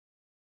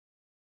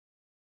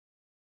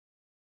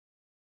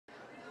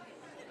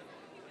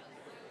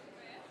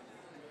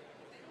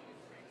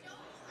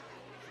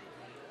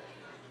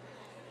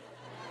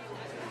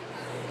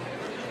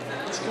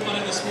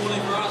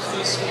morning, right?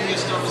 First, we're going to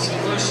start with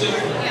some worship.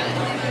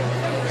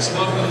 Just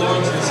welcome the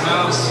Lord to this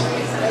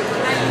house.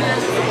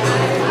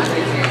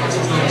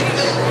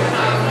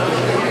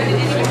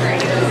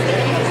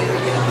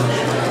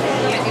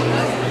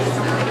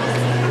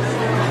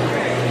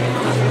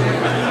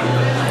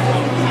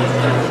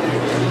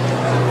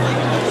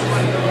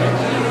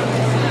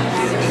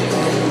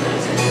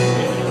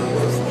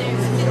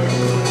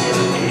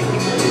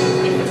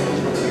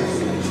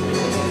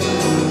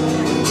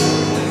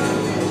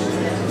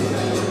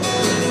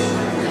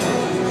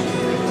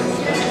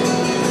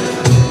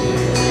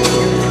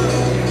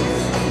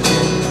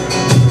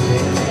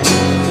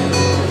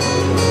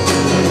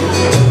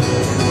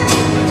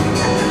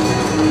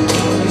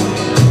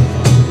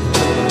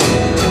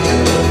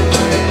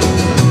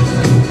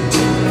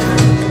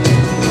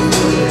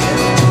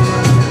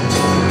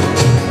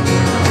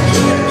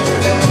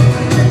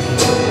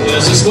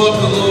 Just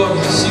welcome the Lord,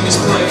 sing His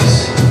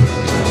praise.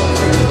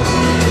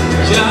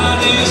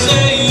 God is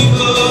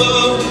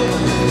able,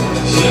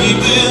 He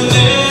will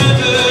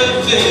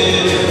never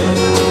fail.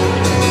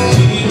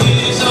 He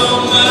is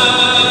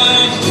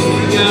Almighty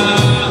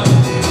God.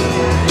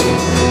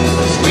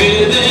 He's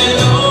greater than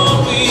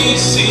all we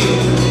see,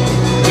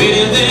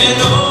 greater than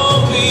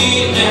all we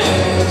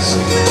ask.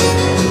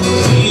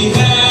 He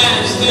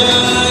has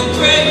done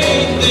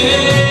great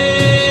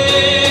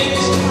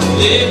things,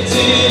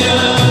 lifted up.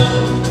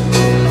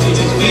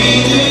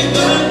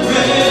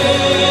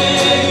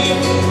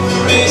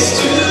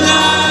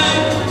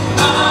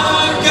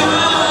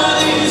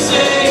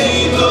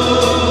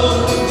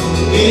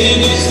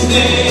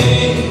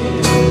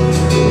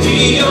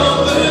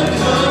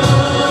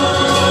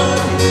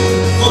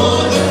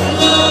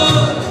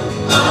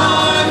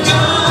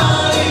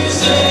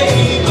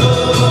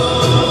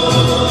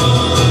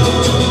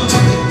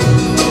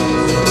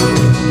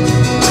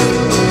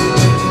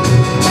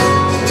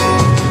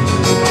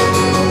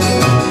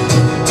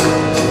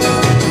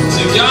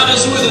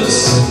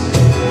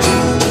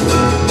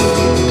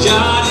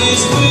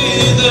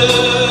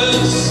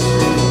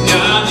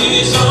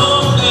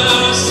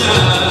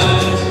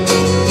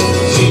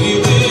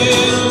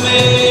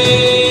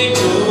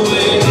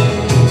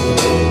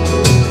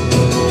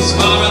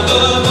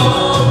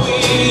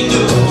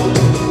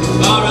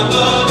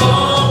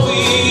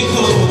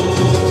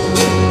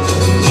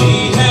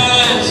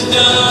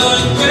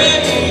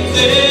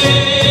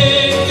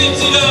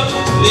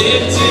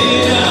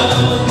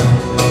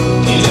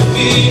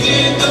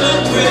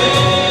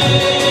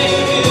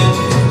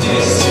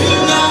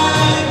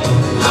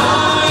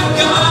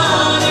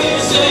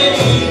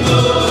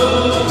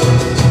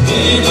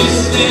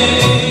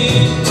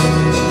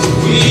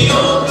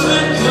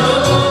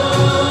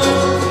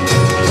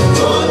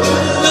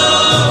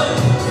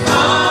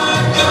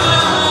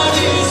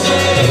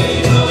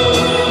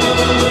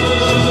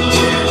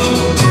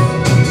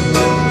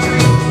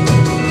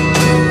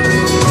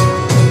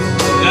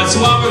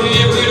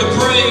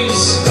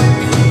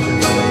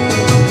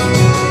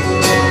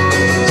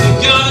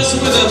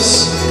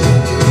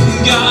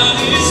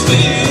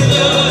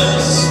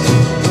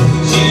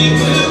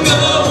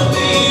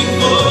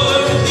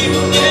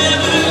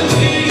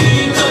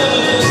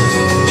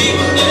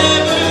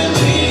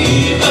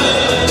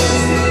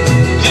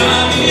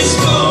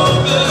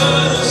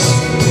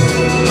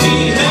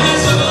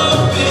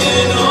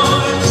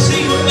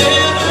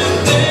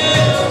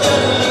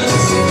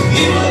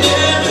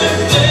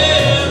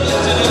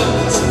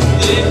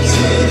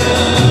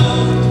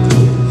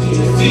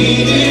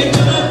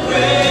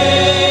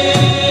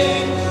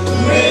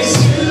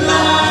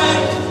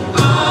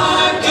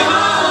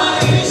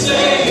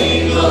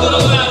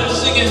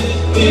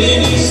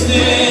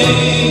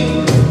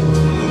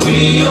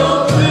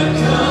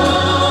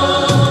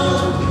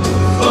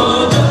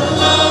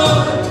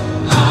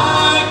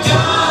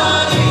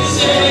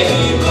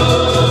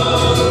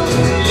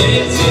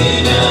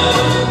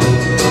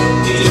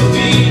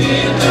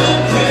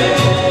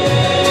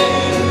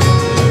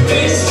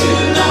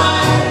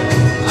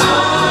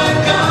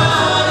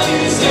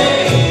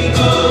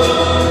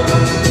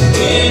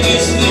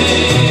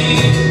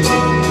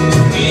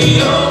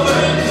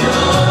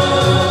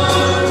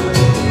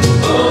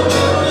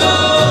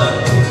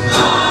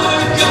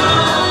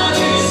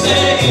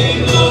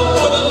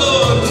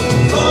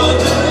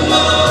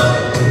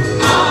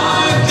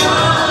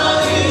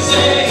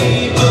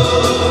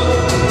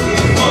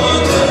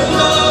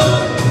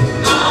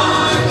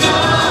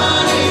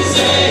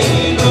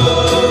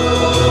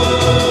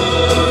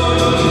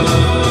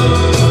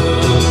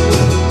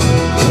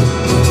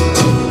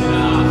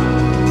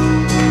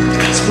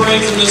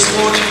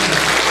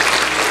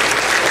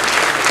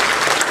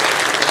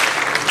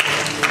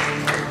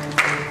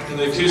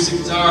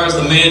 Guitars,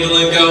 the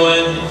mandolin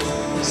going.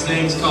 This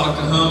thing's called a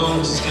cajon,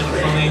 which is kind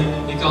of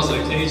funny. He calls it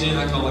a Cajun,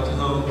 I call it a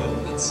cajon, but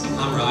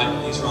I'm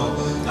right, he's wrong.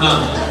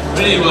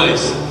 But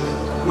anyways,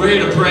 we're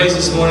here to praise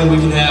this morning. We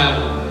can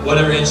have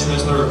whatever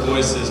instruments, whatever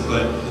voices,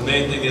 but the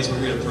main thing is we're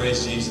here to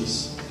praise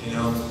Jesus, you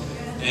know.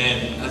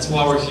 And that's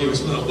why we're here. We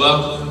just want to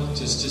welcome,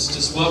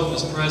 just welcome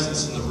His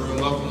presence in the room,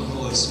 welcome the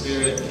Holy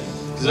Spirit.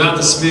 without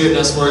the Spirit,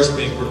 us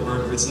worshiping,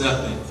 it's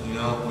nothing. You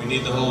know, we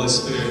need the Holy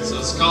Spirit. So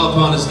let's call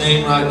upon His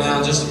name right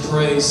now, just to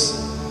praise.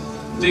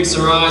 Fix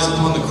our eyes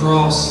upon the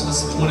cross.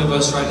 That's the point of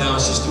us right now.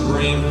 Is just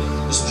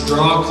to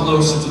draw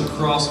closer to the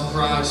cross of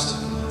Christ.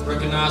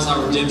 Recognize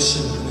our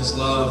redemption and His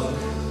love.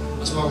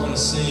 That's why we're going to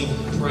sing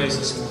and praise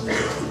this morning.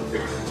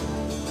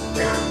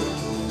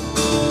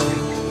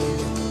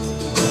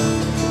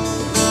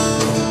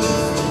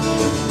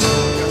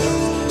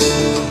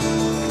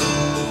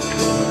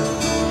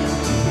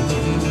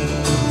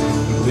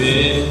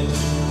 When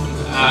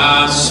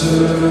I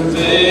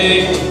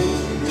survey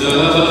the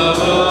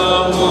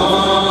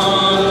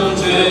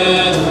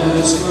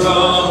wondrous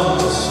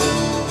cross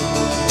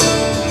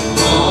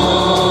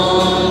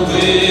on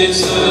which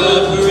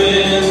the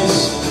Prince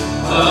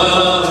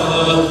of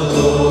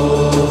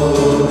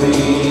Glory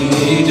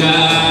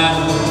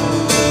died,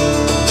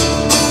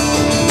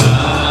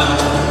 my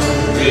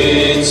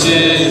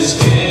riches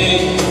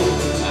gain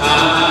I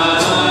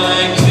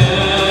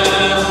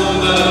can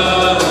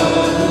but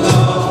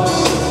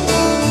lost,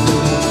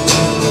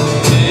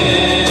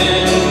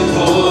 and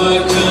for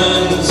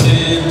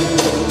content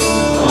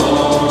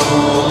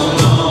on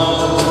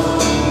all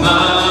my.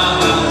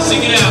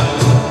 Sing it out.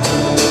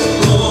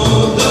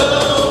 Oh, the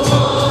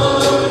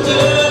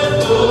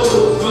wonderful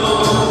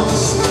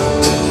cross.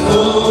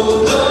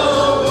 Oh, the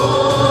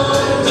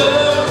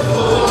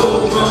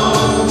wonderful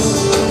cross.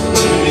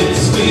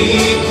 It's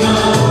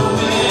become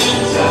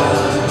and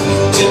died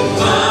to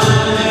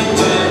find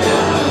where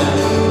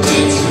I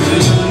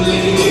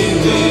truly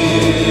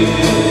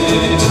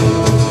live.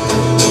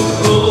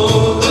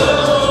 Oh, the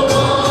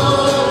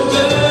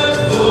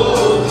wonderful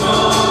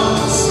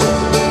cross.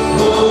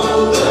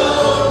 Oh, the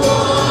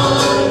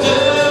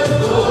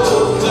wonderful.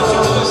 Lift your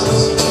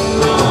voices.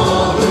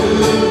 All who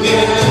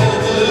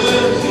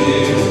gathered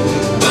here,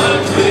 by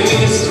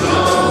grace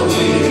drawn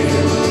near,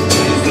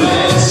 we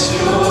bless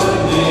your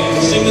name.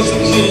 Sing as we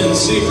can.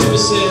 Sing from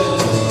His head.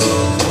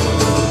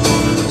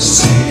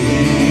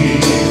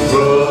 See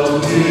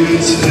from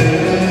His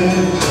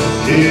head,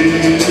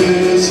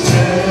 His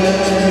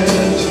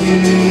hand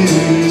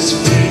is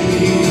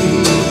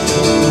free.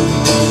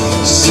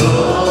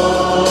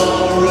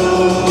 Sorrow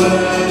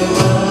and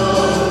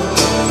love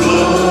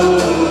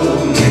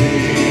flow me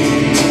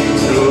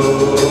go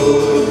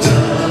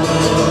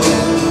down.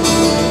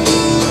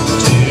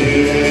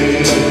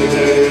 Did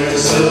there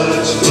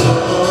such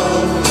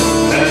love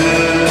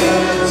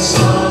and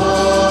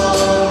sorrow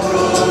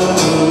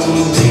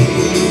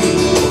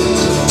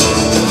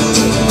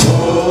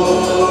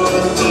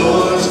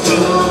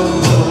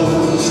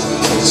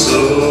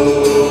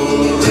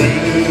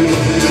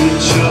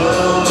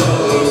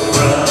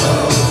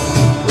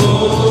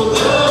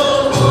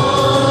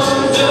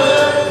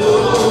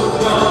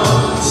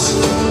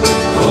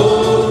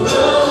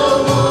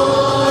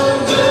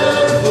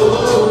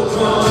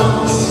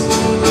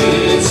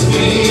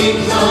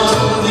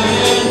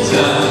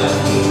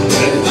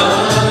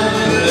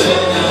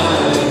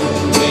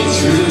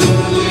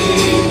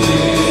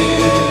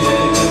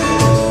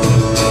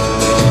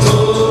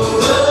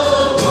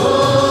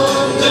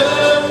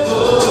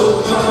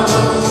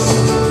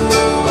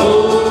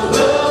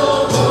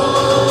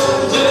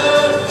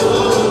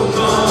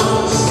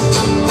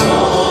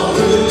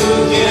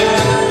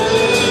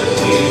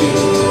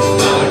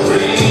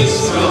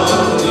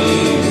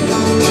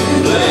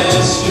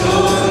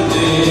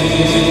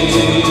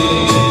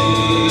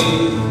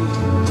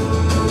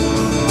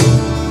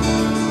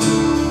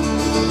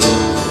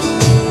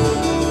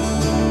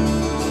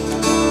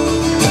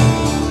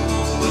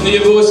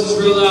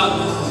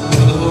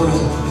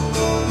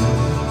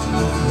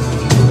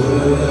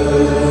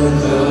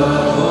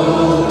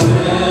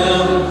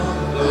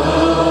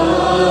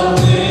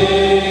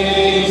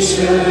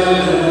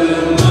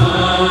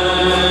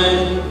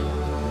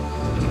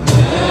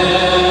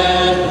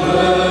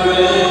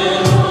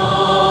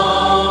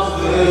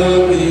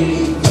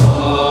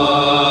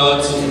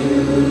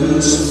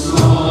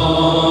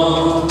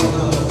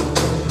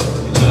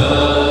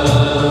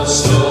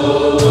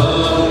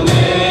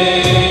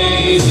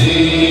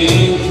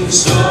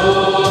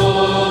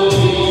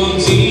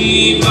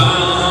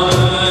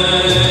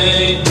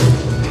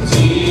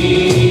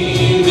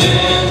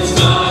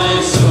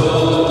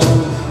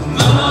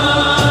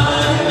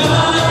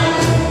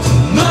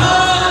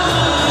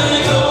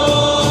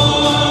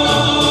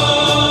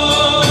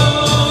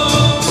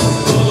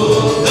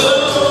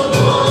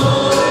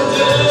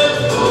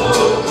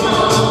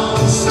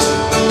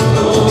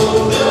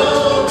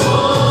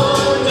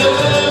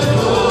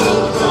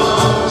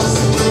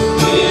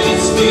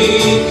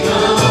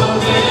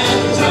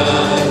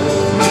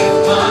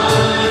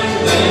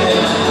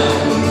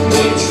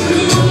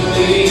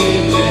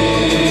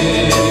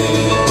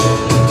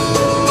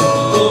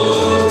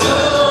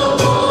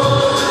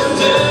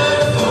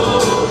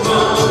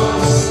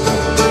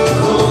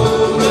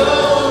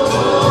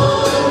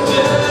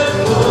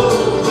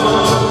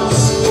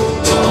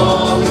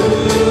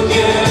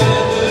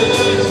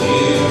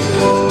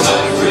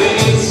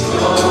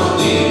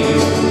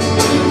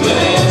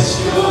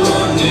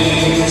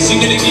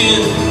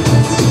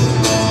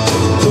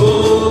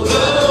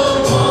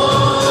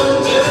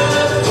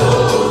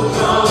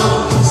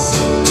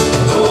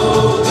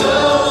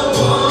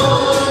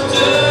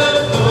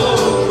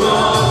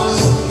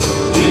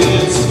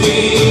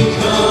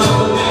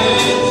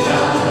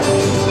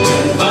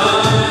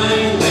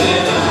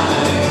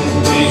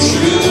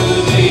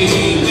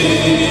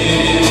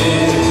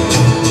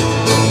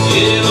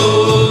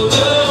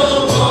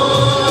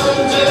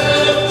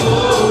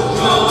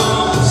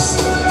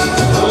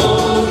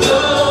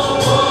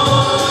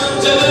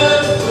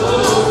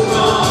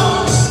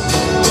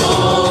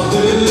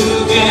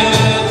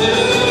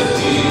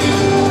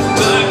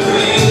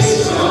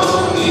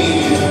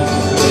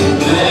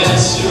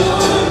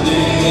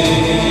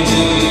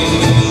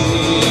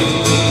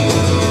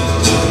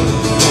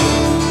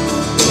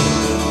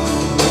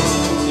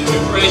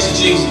praise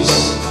you,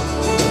 Jesus.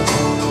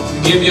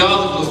 We give you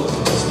all the glory.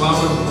 That's why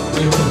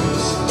we're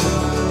praise.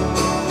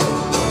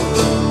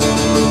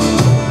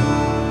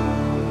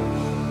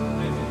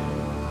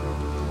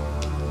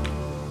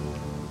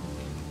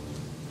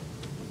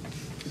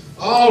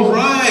 All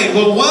right.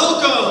 Well,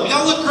 welcome.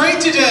 Y'all look great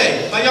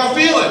today. How y'all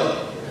feeling?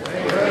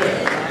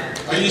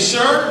 Are you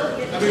sure?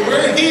 I mean,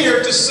 we're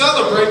here to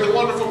celebrate the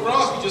wonderful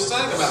cross we just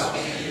sang about.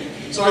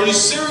 So are you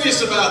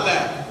serious about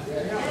that?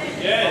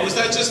 Or was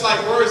that just like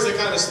words that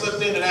kind of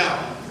slipped in and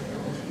out?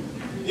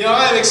 You know,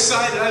 I'm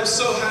excited. I'm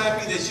so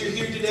happy that you're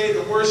here today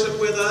to worship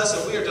with us,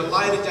 and we are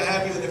delighted to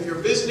have you. And if you're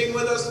visiting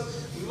with us,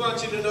 we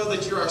want you to know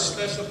that you're our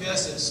special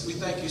guest, and we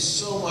thank you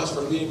so much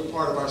for being a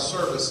part of our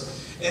service.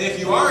 And if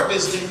you are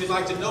visiting, we'd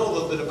like to know a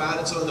little bit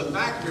about it. So in the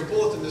back of your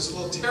bulletin, this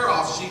little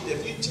tear-off sheet,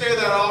 if you tear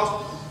that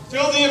off,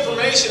 fill the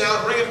information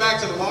out, bring it back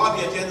to the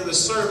lobby at the end of the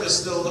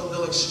service,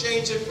 they'll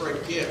exchange it for a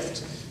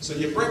gift. So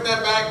you bring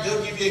that back,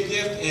 they'll give you a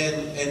gift,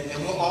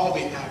 and we'll all be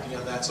happy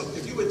on that. So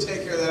if you would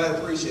take care of that, I'd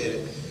appreciate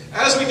it.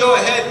 As we go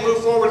ahead and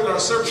move forward in our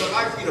service, I'd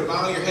like for you to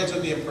bow your heads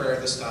with me in prayer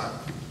this time.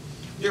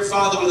 Dear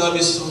Father, we love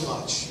you so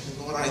much. And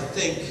Lord, I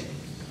think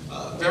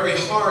very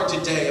hard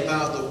today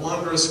about the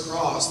wondrous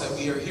cross that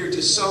we are here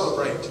to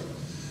celebrate.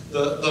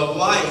 The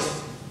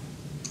life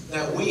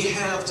that we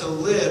have to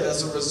live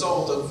as a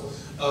result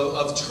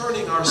of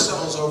turning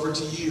ourselves over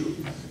to you.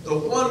 The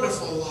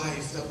wonderful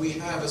life that we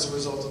have as a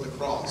result of the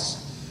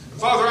cross.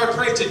 Father, I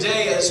pray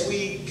today as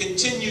we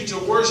continue to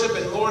worship,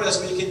 and Lord,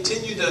 as we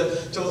continue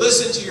to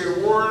listen to your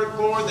word,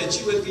 Lord, that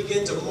you would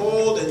begin to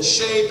mold and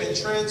shape and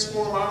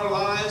transform our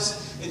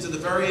lives into the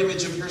very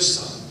image of your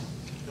Son.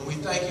 And we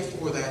thank you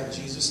for that in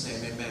Jesus'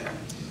 name, amen.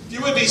 If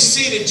you would be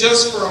seated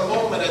just for a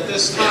moment at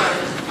this time,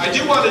 I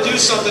do want to do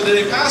something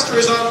today. Pastor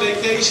is on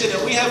vacation,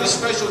 and we have a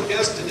special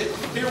guest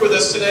here with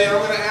us today. I'm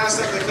going to ask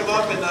them to come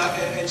up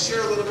and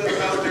share a little bit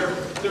about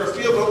their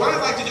field. But what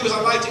I'd like to do is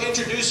I'd like to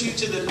introduce you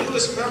to the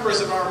newest members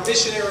of our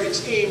missionary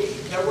team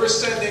that we're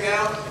sending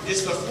out.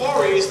 It's the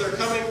Flores. They're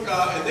coming,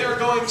 and they're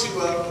going to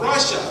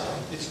Russia.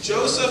 It's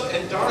Joseph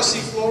and Darcy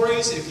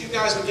Flores. If you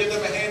guys would give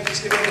them a hand,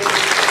 please give them a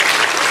hand.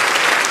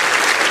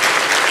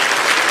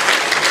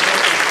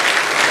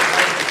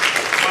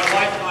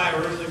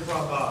 Originally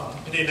from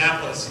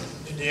Indianapolis,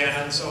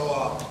 Indiana, and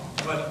so,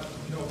 but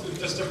you know, through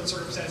just different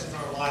circumstances in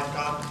our life,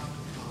 God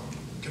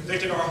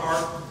convicted our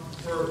heart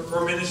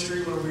for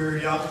ministry when we were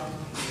young.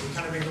 We've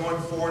kind of been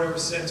going forward ever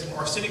since.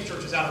 Our sitting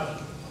church is out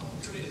of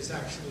it's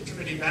actually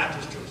Trinity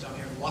Baptist Church down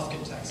here in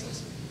Lufkin,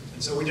 Texas,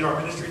 and so we did our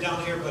ministry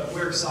down here. But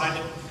we're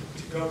excited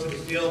to go to the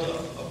field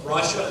of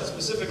Russia, and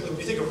specifically, when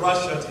we think of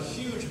Russia, it's a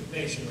huge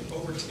nation with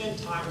over 10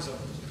 time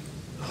zones,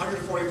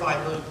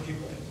 145 million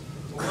people.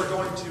 But we're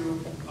going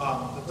to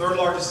the third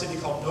largest city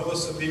called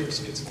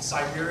Novosibirsk. It's in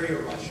Siberia,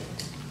 Russia.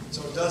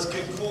 So it does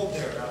get cold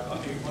there about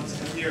 8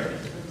 months a year.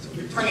 So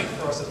be praying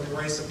for us as we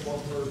raise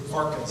support for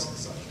markets and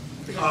such.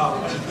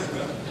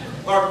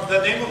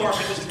 The name of our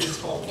ministry is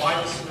called White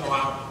as Snow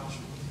Outreach.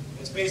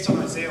 It's based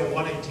on Isaiah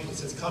 1:18. It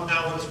says, "Come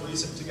now, let us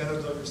reason together,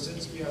 though your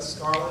sins be as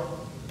scarlet,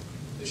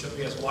 they shall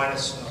be as white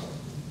as snow."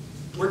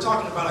 We're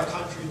talking about a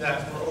country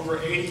that for over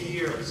 80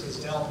 years has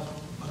dealt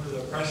under the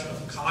oppression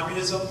of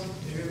communism.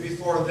 Even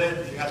before then,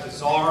 you had the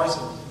czars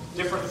and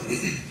different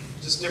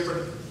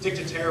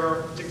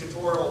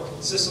dictatorial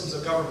systems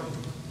of government.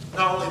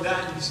 Not only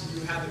that,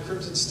 you had the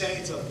crimson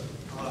stains of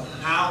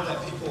now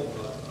that people,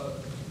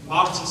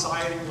 modern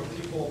society where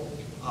people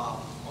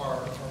are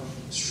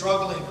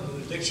struggling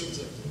with addictions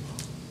of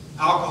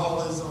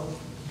alcoholism,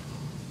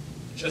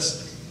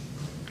 just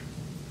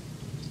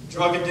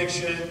drug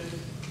addiction,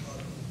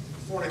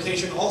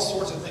 fornication, all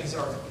sorts of things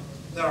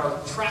that are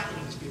trapping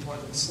these people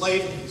and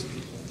enslaving these people.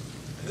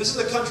 And this is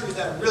a country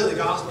that really the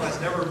gospel has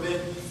never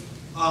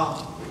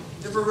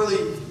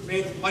really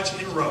made much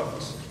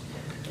inroads.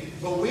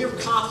 But we are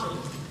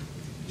confident,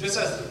 just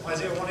as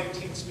Isaiah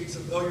 1:18 speaks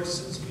of, though your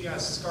sins be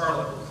as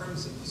scarlet or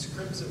crimson, these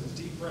crimson,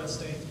 deep red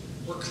stains,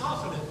 we're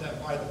confident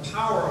that by the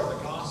power of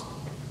the gospel,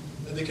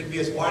 that they can be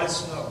as white as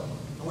snow.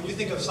 And when you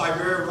think of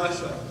Siberia,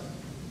 Russia,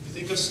 you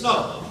think of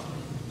snow.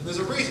 And there's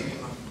a reason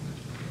behind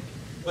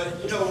it.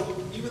 But, you know,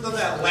 even though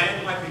that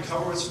land might be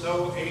covered with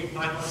snow 8,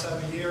 9 months out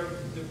of the year,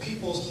 the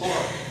people's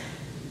heart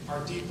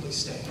are deeply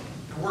stained.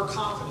 And we're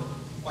confident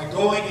by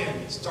going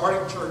in,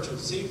 starting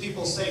churches, seeing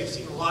people saved,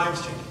 seeing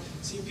lives change,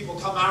 seeing people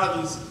come out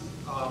of these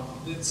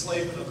the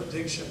enslavement of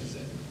addictions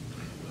and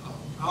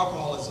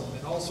alcoholism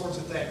and all sorts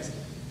of things,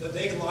 that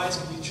their lives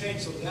can be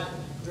changed so that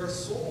their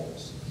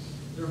souls,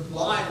 their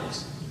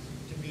lives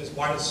can be as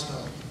white as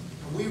snow.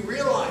 And we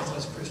realize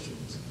as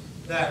Christians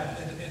that,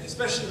 and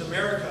especially in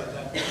America,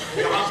 that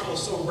the gospel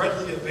is so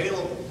readily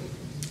available.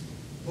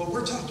 But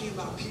we're talking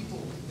about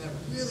people that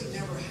really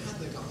never had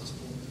the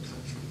gospel in the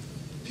country.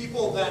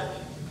 People that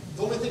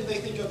the only thing they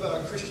think of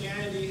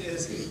Christianity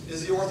is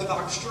the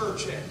Orthodox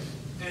Church.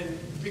 And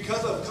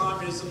because of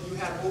communism, you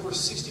have over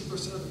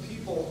 60% of the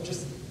people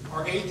just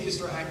are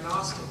atheist or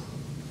agnostic.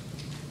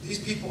 These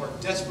people are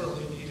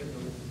desperately in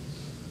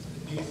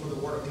need for the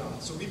Word of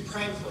God. So be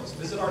praying for us.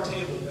 Visit our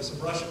table. We have some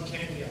Russian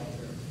candy out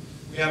there.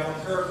 We have our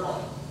prayer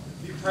card.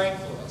 Be praying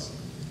for us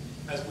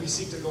as we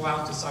seek to go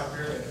out to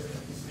Siberia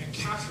and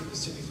capture the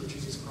city for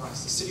Jesus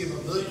Christ, the city of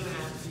 1.5 million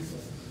people,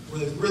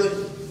 where there's really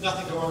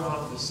nothing going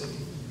on in the city.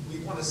 We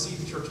want to see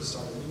the churches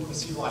started. We want to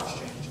see lives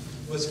change.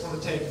 Well, it's going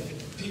to take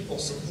people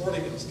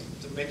supporting us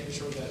to making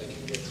sure that it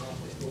can be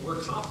accomplished. But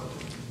we're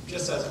confident,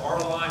 just as our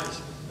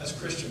lives as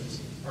Christians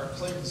are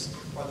cleansed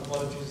by the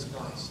blood of Jesus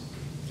Christ,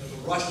 that the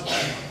Russian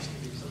lives can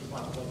be cleansed by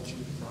the blood of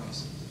Jesus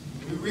Christ.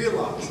 We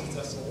realize that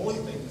that's the only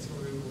thing that's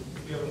going to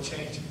be able to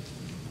change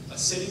a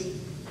city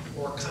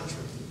or a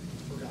country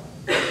for God.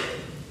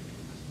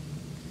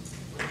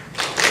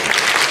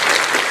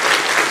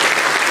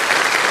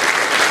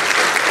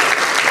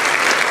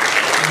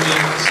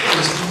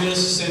 Just a few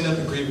minutes to stand up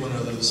and greet one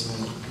another this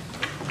morning.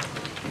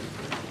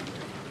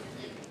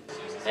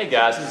 Hey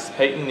guys, this is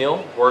Peyton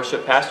Neal,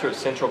 worship pastor at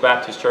Central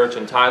Baptist Church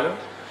in Tyler.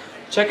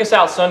 Check us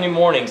out Sunday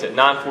mornings at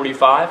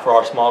 9:45 for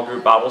our small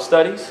group Bible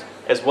studies,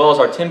 as well as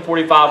our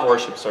 10:45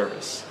 worship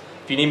service.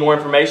 If you need more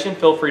information,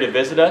 feel free to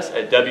visit us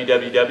at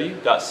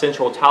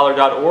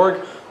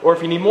www.centraltyler.org, or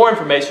if you need more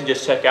information,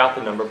 just check out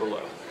the number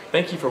below.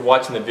 Thank you for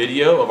watching the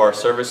video of our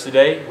service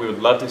today. We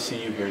would love to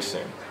see you here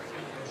soon.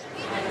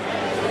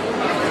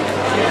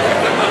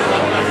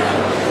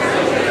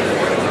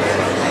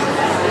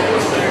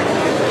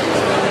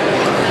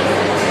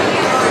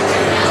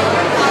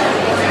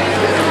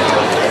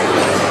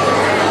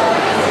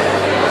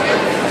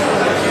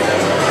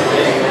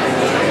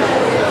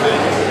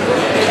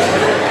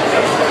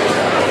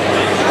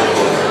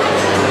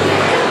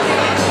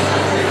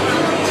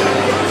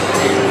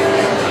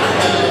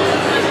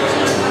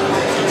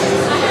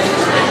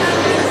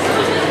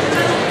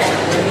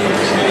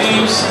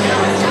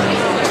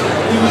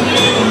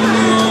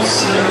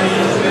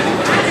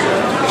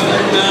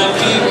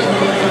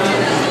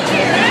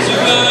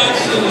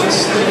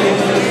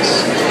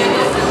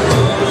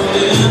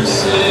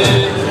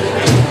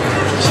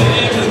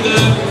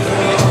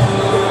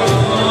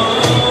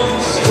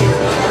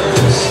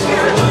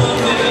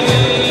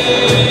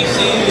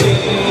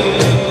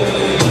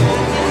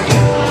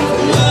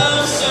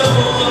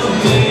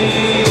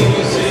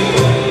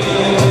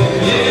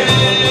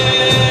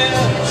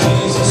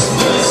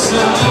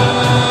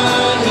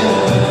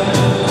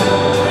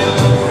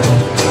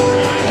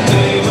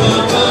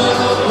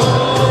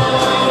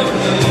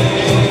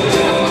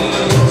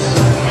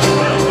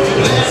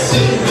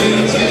 Blessed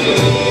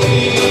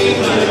be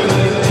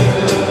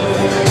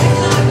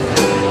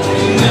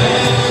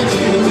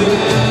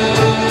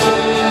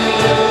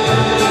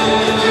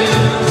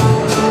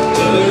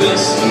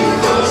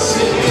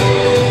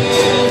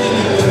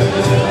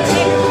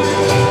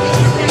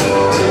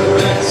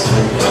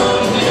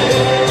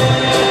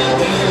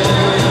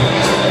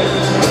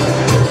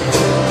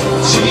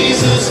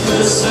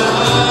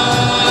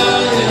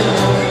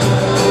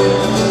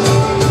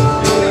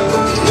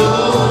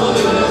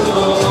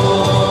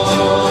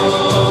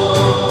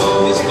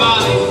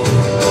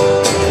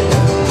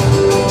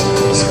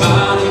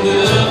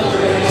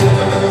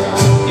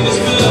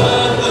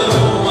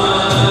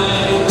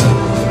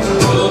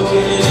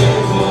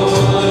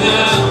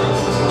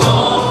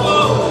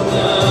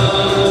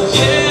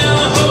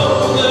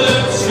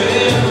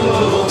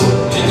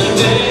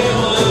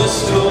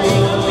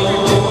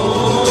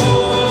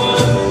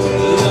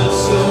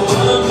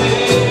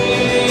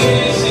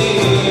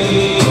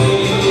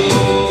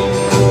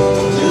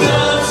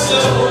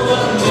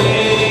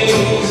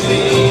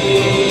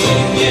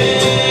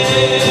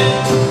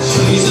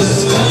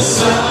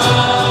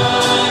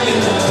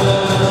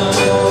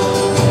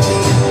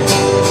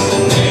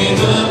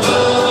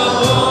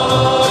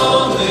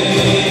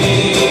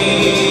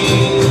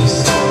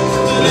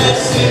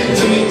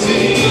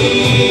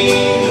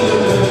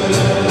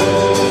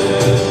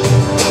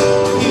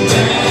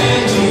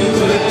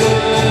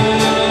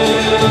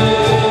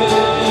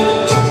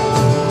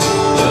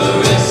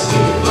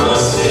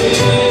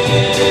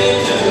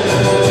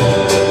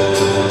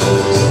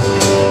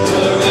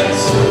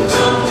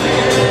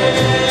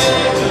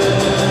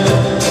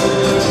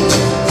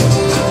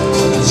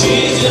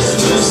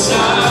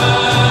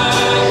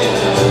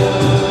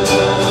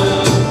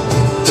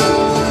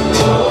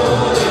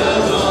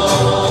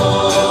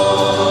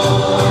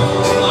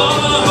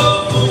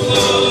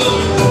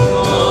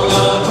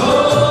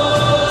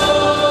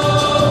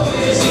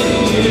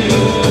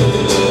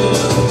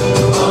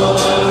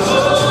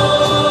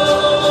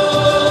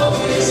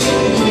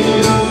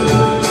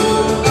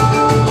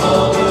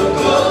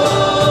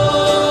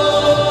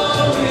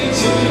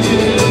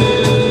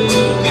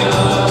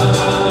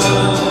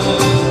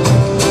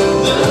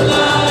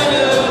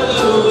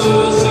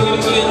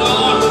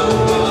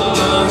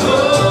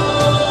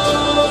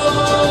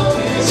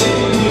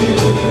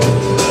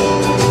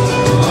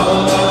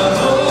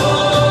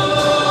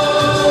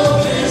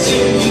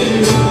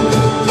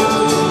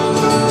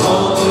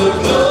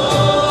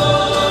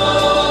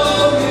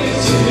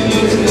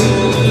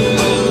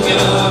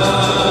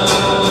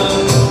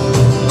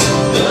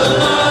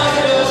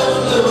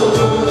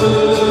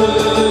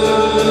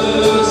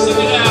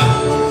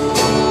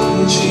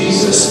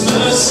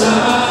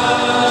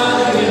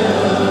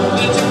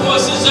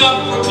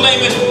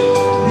name it.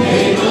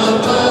 Name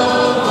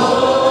above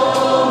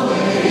all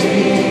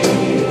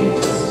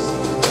names.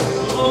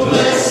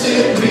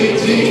 Blessed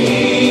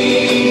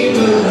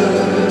Redeemer.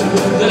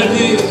 Let him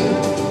hear you.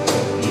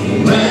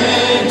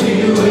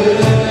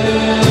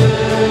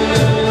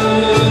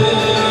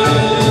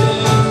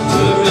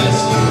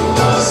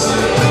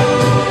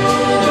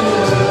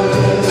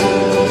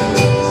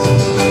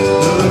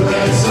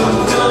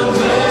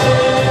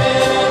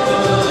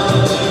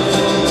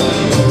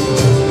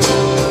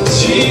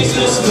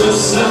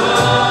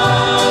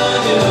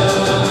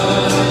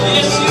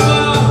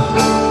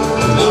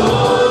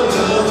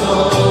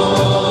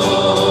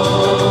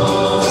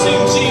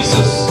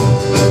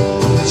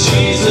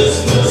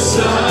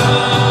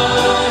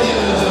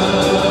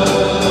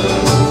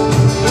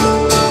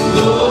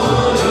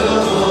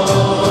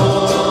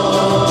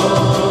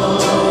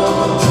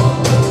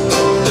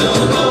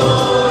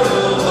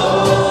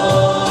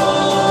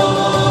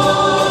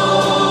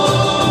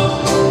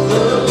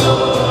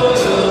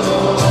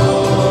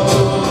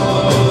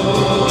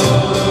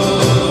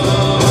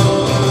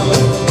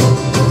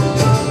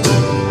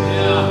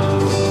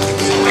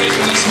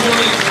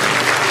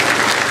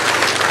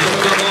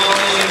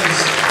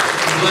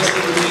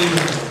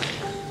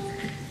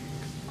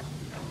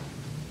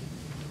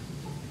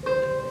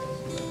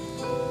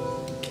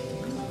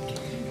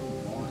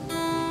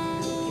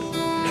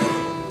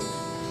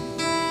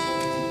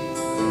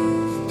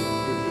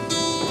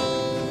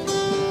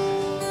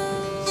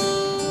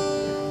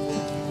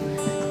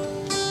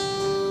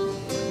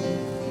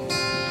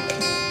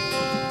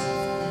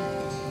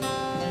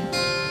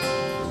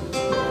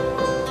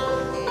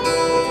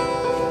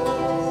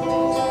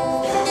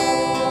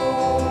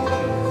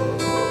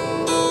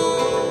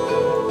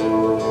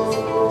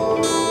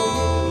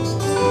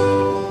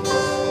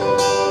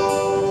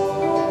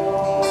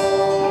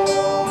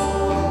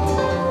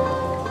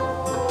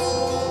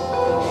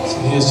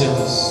 He is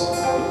jealous.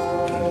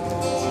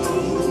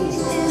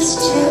 He's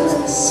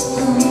jealous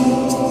for me.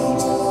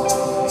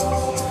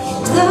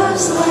 He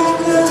loves like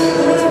a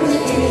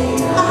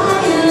hurricane.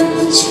 I am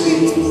a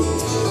tree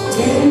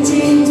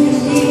bending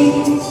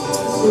beneath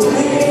the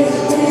weight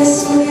of His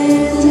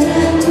wind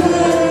and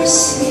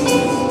mercy.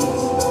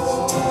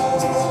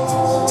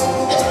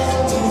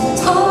 And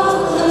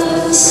all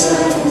of a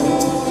sudden,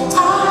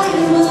 I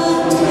am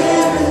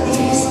unaware of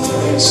these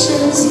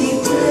afflictions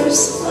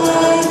eclipsed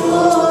by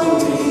glory.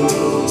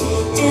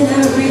 And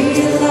I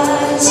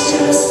realize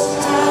just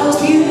how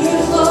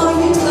beautiful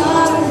you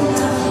are and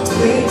how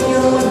great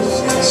your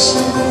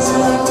affections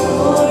are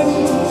for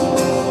me.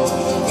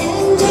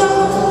 And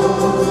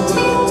oh,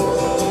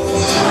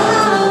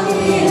 how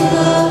He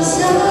loves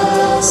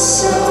us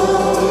so.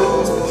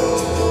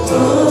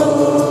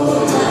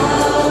 Oh,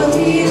 how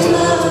He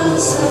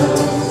loves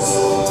us.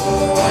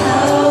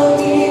 How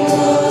He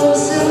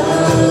loves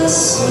us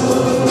so.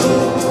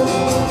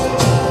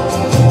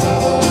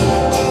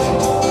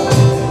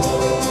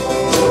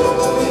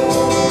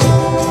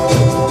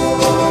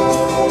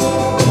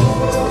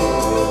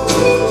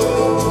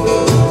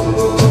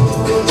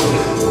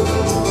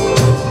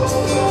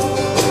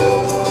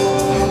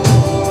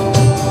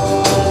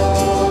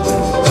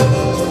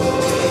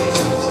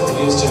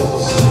 He is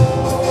jealous.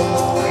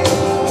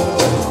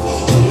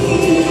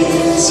 He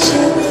is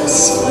jealous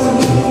for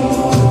me.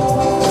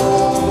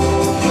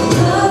 He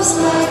loves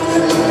like a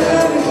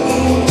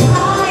hurricane.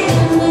 I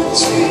am a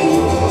tree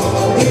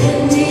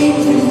bending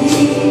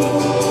beneath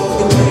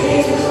the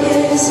weight of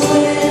His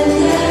wind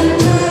and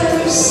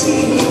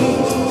mercy.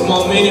 Come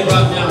on, mean it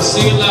right now.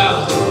 Sing it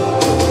loud.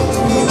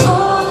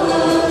 All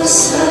of a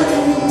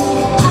sudden,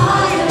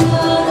 I am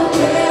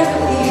unaware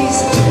of these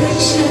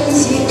afflictions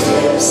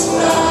eclipsed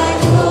by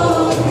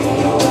glory.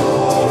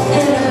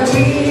 And I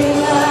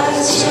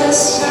realize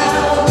just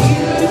how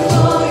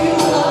beautiful you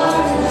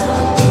are and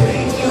how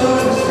great your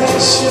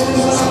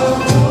affections are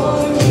for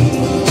me.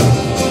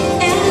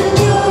 And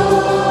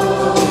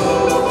oh,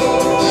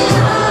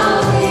 how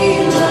He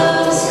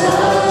loves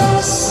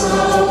us so.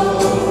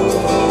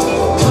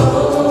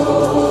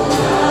 Oh,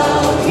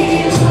 how He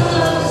loves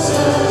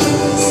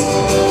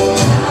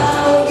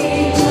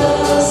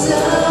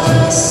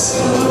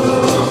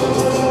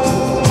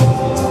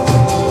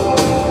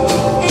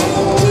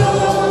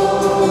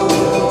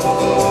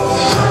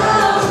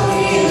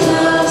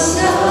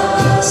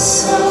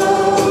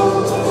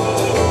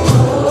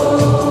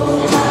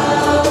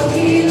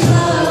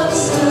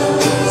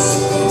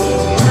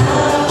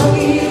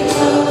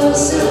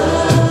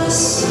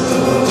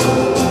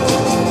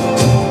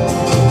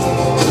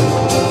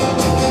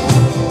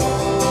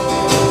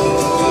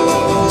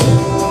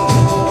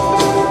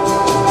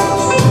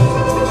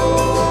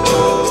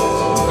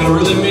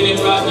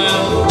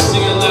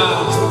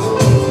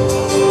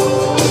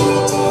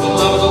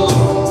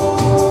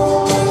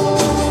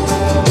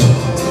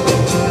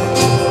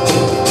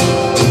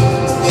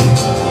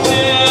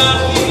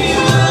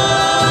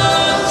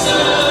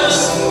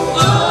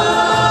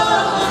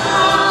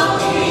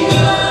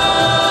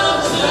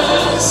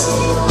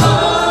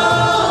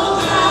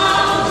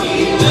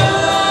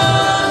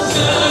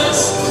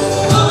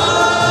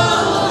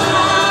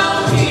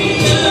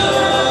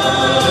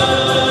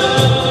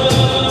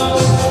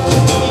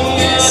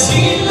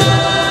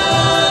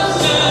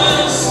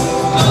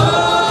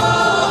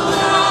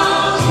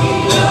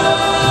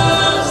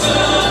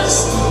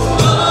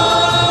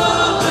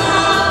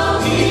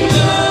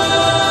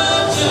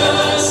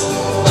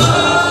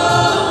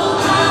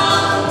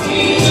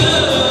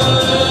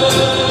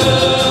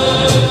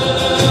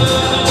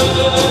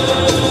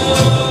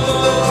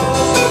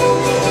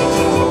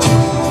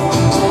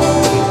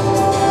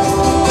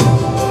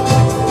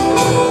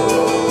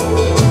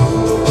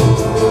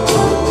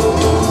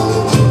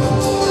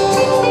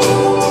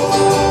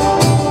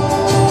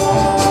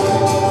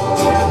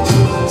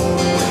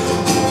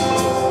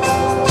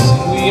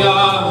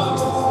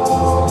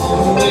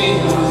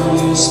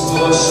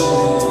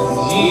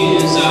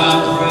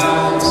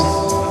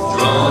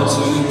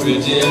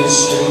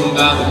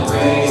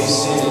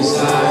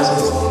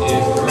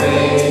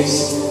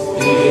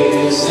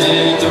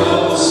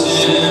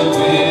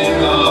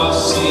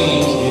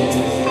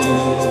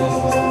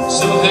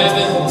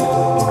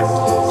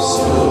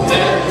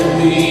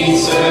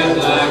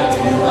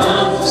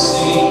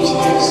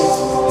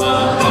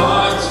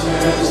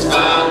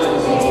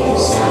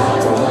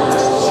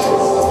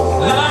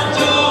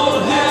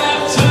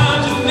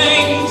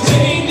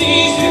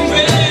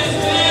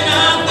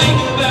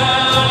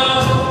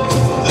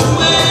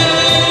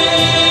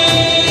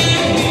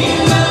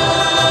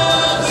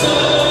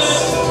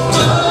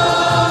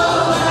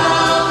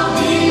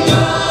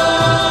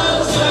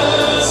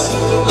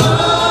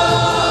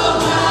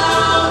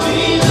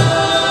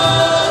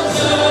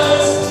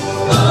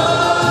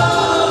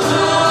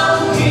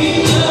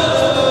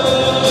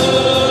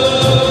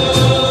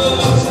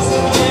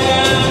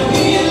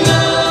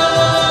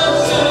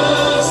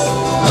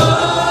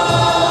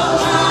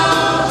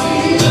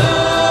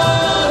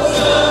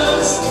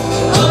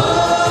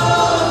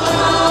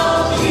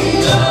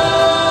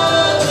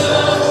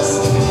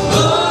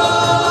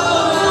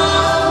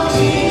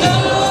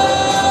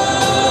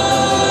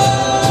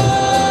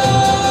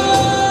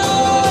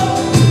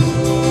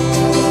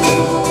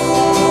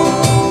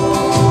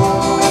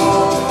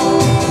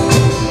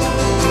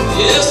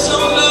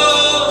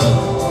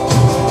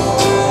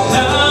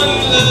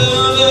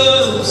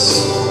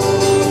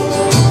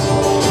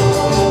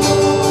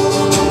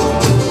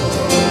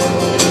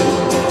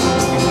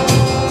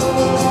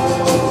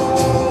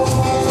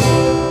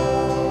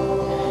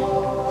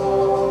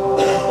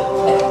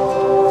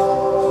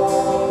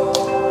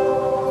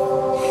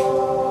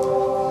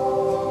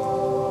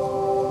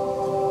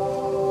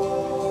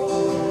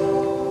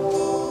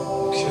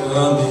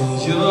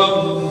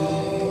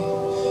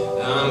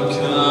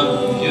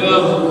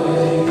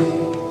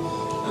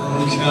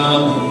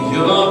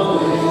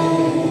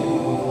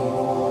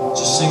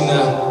sing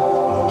that.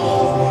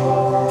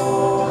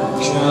 I'm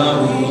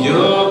coming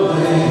your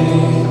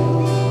way.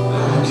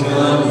 I'm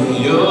coming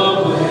your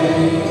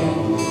way.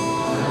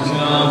 I'm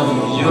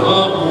coming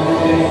your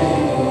way.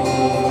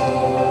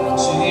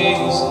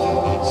 Jesus.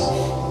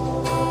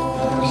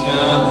 I'm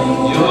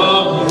coming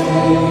your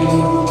way.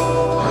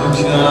 I'm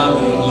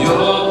coming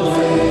your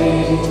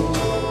way.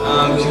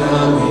 I'm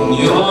coming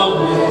your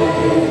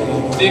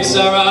way. Fix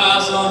our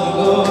eyes on the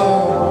Lord.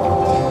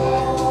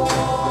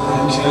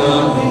 I'm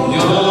coming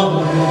your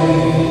way.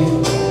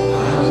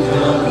 I'm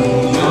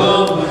coming your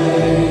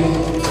way.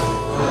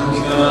 I'm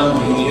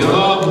coming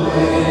your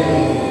way.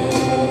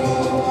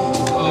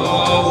 Oh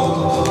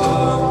Lord,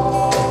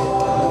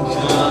 I'm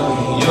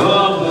coming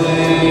your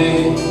way.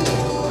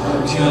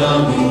 I'm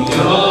coming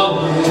your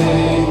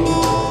way.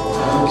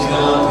 I'm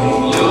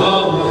coming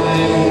your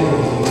way.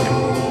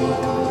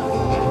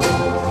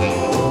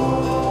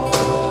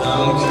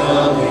 I'm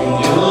coming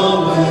your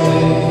way.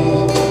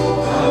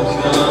 I'm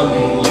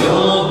coming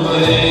your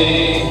way.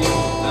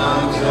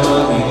 I'm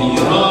coming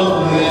your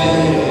way.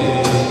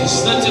 Just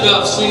lift it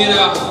up, sing it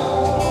out.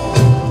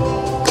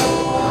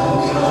 I'm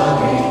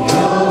coming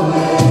your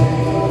way.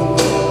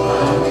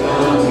 I'm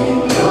coming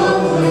your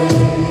way.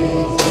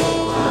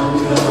 I'm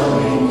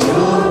coming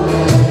your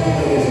way.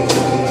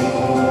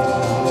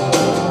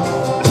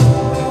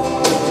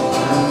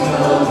 I'm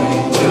coming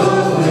your way. I'm coming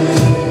your way.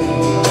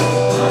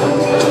 I'm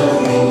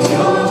coming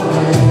your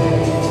way.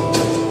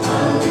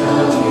 I'm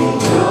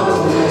coming your way. I'm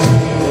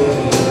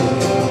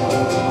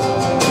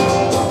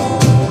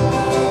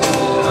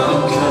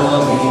coming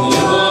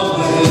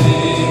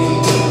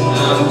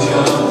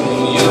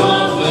your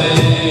way.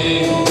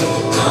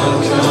 I'm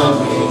coming your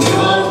way.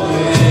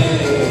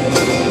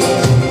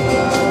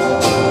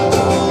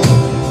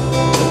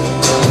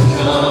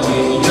 I'm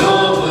coming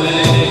your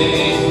way.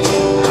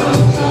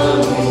 I'm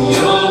coming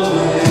your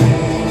way.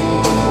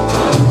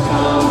 I'm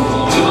coming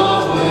your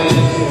way.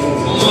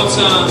 One more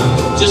time,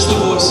 just the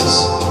voices.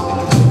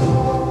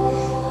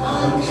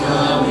 I'm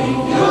coming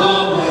your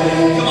way.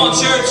 Come on,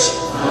 church.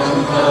 I'm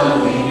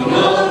coming your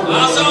way.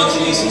 Eyes on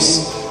Jesus.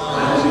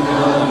 I'm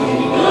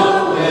coming your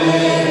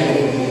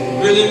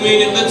way. Really mean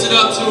it. Lift it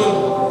up to him.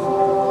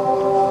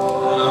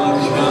 I'm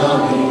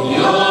coming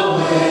your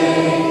way.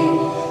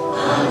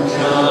 I'm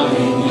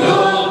coming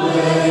your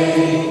way.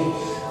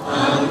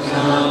 I'm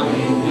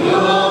coming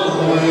your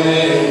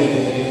way.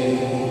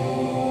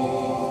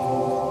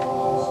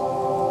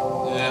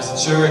 Yeah, as a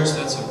church,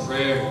 that's our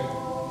prayer.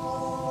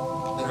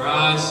 That our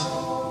eyes,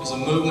 there's a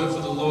movement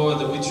for the Lord,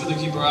 that we truly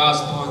keep our eyes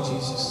upon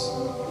Jesus.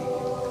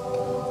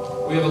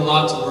 We have a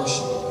lot to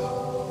worship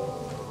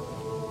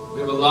about. We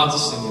have a lot to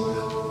sing about.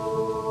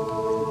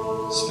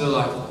 I just feel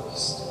like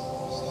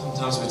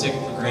sometimes we take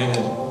it for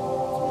granted.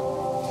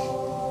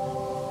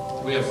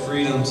 We have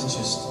freedom to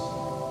just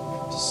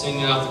to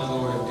sing out the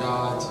glory of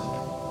God,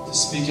 to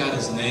speak out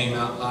His name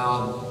out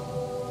loud.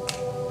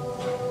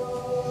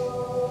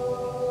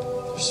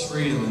 There's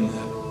freedom in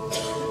that.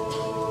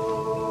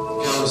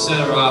 God, we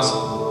set our eyes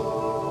on Him.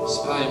 Just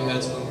bow your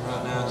heads with me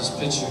right now. Just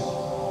picture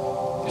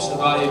the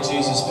body of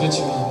Jesus.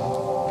 Picture Him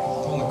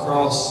on the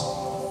cross.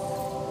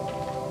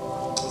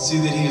 And see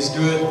that He is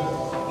good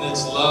and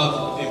it's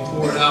love being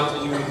poured out for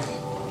you and me.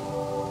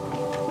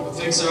 We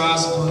fix our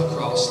eyes upon the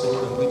cross,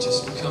 Lord, and we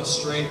just become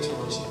straight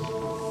towards you.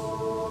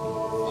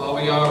 All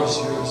we are is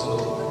yours,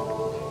 Lord.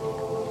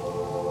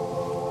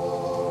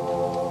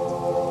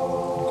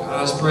 God,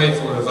 I just pray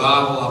for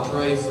revival. I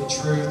pray for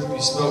truth to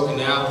be spoken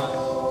out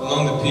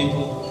among the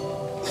people.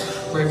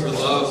 I pray for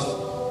love.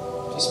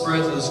 Just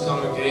spread through this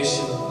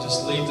congregation.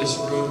 Just leave this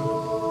room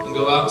and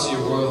go out to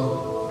your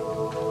world.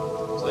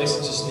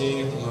 Places just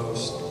needing it the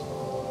most.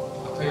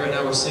 I pray right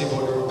now we're seeing,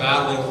 Lord, we're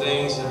battling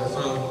things that are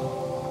from a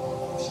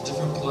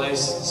different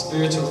place,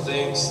 spiritual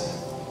things.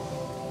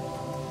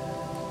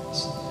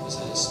 As I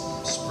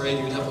just pray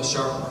you would help us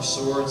sharpen our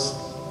swords,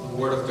 the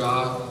Word of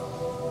God, to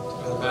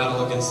go to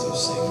battle against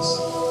those things.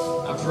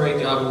 I pray,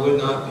 God, we would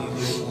not be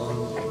lukewarm.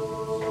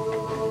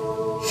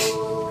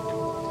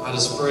 I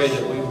just pray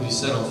that we would be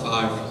set on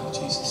fire for you,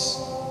 Jesus.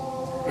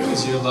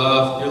 Because your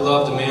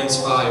love demands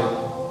fire.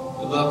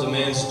 Your love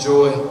demands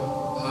joy,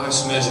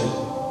 highest measure.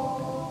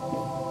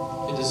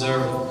 It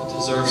deserves it. It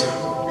deserves it.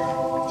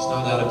 There's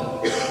no doubt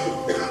about it.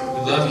 We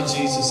love you,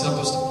 Jesus. Help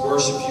us to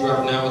worship you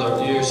right now with our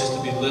ears, just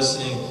to be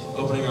listening,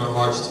 opening our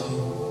hearts to you.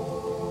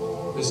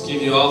 We just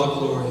give you all the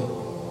glory,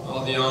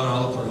 all the honor,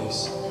 all the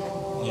praise.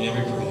 In your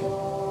name we pray.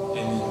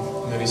 Amen.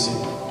 You may be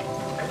seated.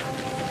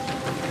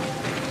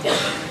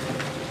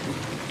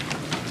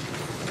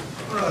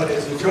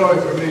 It's a joy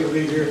for me to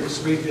be here to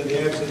speak in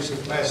the absence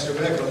of Pastor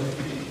Beckham.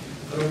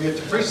 I don't get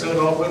to preach that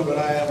often, but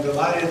I am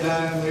delighted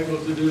that I am able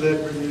to do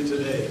that for you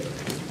today.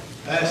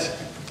 As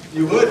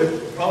you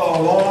would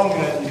follow along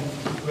and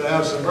we'll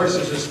have some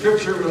verses of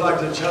Scripture, we'd like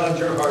to challenge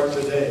your heart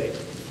today.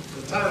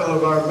 The title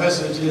of our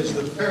message is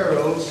The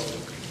Perils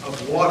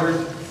of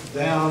Watered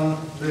Down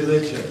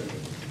Religion.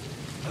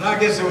 And I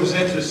guess it was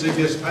interesting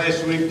this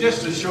past week,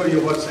 just to show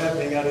you what's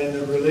happening out in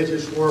the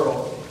religious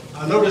world.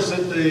 I noticed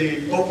that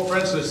the Pope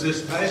Francis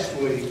this past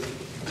week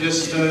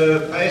just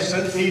passed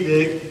an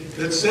edict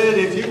that said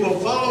if you will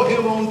follow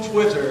him on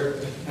Twitter,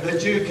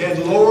 that you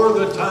can lower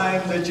the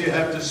time that you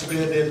have to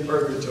spend in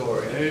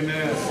purgatory.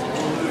 Amen.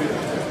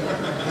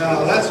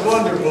 Now, that's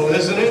wonderful,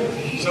 isn't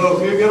it? So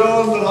if you get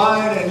on the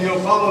line and you'll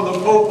follow the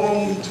Pope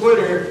on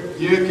Twitter,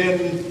 you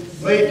can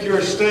make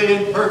your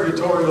stay in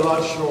purgatory a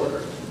lot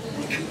shorter.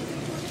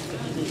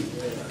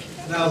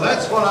 Now,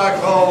 that's what I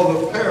call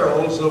the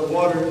perils of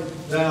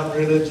watered-down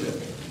religion.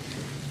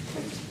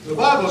 The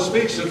Bible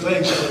speaks of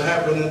things that will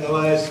happen in the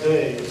last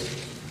days.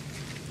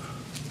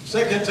 2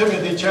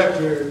 Timothy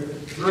chapter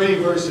 3,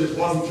 verses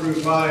 1 through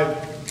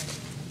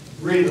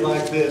 5 read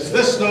like this.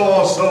 This know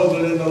also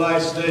that in the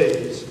last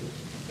days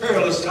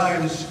perilous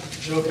times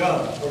shall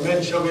come, for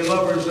men shall be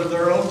lovers of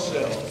their own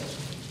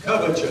selves,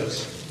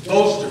 covetous,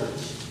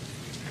 boasters,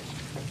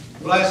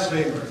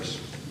 blasphemers,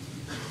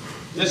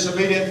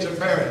 disobedient to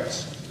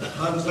parents,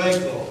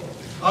 unfaithful,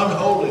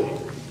 unholy,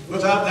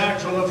 without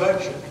natural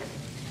affection,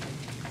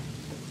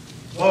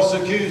 false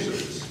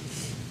accusers,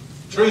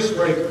 truce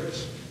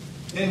breakers,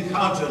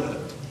 incontinent,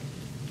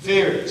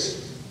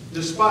 fierce,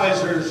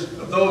 despisers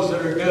of those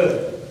that are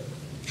good,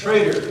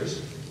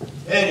 traitors,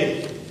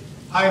 heady,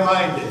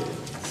 high-minded,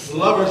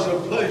 lovers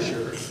of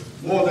pleasure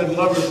more than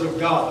lovers of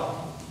God,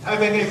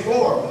 having a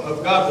form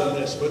of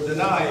godliness but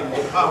denying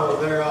the power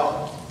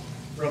thereof.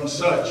 From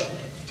such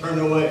turn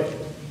away.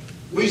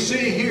 We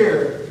see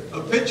here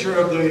a picture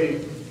of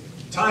the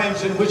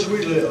times in which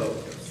we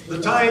live,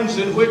 the times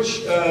in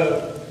which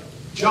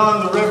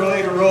John the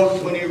Revelator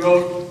wrote when he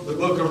wrote the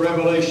book of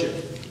Revelation,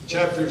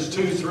 chapters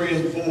 2, 3,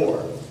 and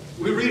 4.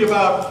 We read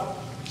about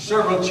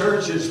several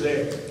churches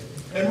there.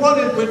 And one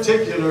in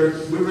particular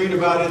we read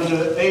about in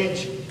the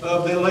age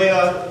of the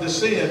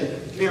Laodicean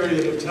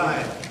period of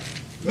time.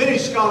 Many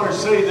scholars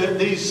say that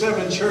these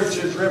 7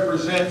 churches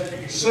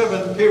represent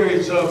 7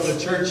 periods of the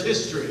church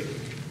history.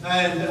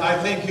 And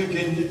I think you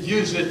can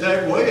use it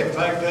that way. In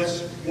fact, that's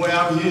the way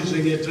I'm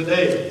using it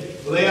today.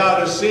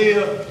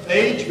 Laodicea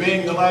age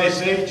being the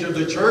last age of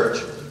the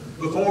church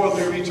before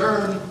the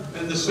return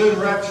and the soon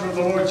rapture of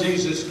the Lord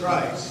Jesus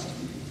Christ.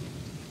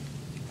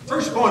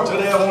 First point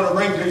today I want to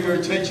bring to your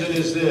attention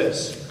is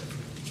this.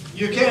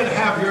 You can't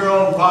have your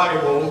own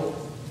Bible.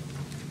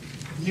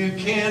 You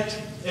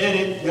can't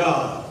edit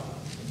God.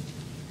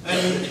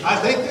 And I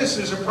think this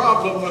is a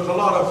problem with a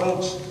lot of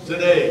folks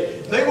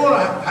today. They want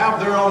to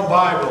have their own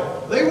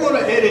Bible. They want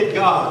to edit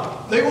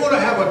God. They want to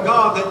have a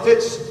God that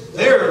fits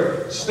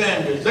their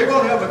standards. They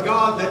want to have a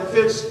God that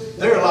fits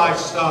their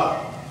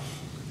lifestyle.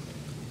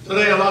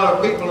 Today a lot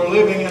of people are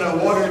living in a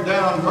watered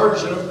down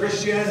version of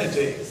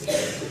Christianity.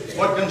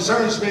 What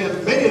concerns me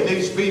is many of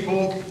these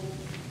people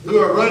who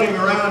are running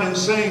around and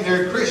saying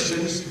they're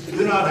Christians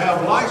do not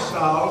have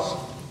lifestyles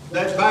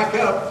that back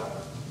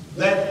up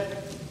that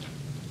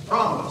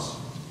promise.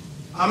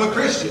 I'm a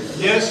Christian,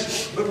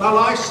 yes, but my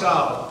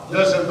lifestyle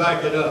doesn't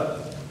back it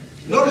up.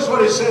 Notice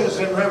what it says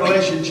in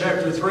Revelation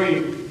chapter 3,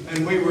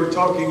 and we were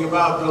talking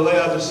about the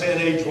Laodicean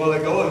age a while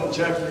ago in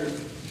chapter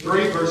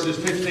 3, verses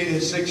 15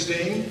 and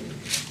 16.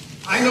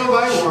 I know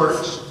thy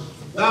works,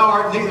 thou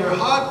art neither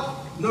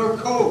hot nor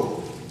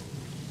cold.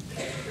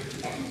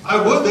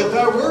 I would that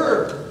thou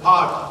wert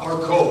hot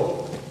or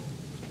cold.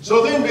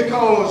 So then,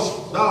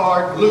 because thou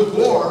art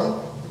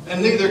lukewarm,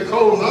 and neither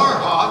cold nor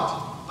hot,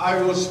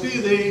 I will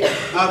spew thee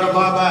out of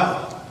my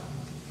mouth.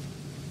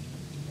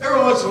 Every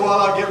once in a while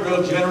I get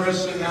real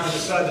generous and I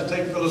decide to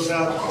take Phyllis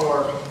out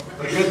for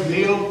a good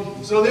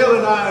meal. So the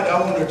other night I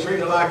wanted to treat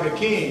her like a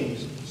king.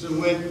 So we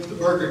went to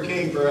Burger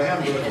King for a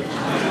hamburger.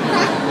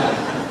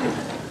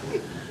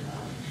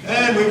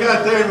 And we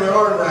got there and we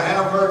ordered a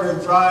hamburger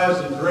and fries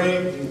and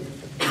drink.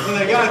 And when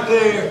they got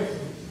there,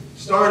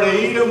 started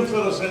to eat them,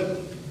 Phyllis said,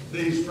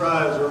 these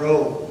fries are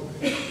old.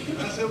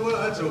 I said, well,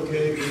 that's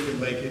okay, you can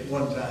make it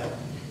one time.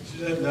 She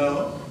said,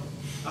 no,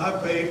 I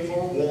paid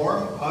for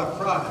warm, hot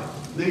fries.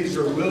 These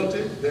are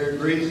wilted, they're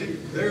greasy,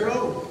 they're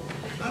old.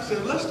 I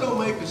said, let's don't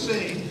make a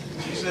scene.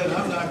 She said,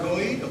 I'm not going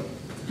to eat them.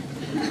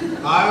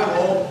 I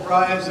want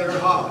fries that are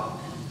hot.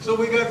 So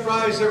we got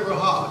fries that were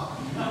hot.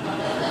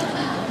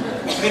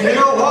 And you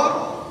know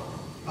what?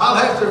 I'll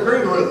have to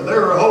agree with them. They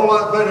were a whole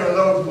lot better than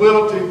those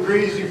wilted,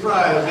 greasy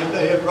fries that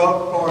they had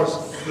brought for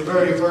us the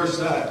very first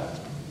time.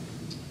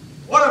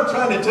 What I'm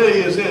trying to tell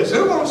you is this.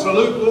 Who wants a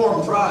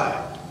lukewarm fry?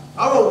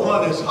 I want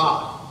one that's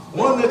hot,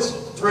 one that's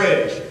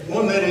fresh,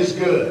 one that is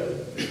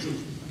good.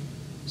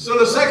 So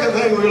the second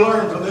thing we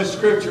learn from this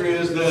scripture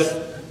is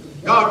that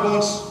God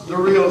wants the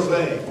real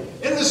thing.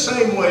 In the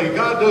same way,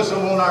 God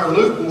doesn't want our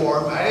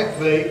lukewarm,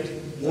 half-baked,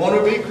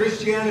 wannabe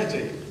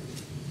Christianity.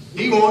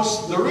 He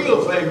wants the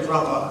real thing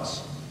from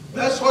us.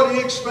 That's what He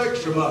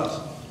expects from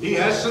us. He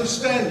has some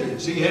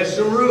standards. He has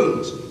some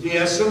rules. He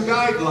has some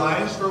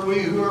guidelines for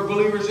we who are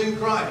believers in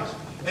Christ.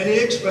 And He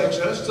expects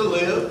us to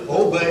live,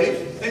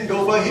 obey, and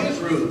go by His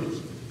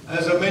rules.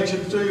 As I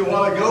mentioned to you a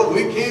while ago,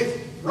 we can't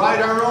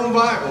write our own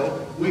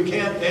Bible. We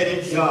can't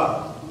edit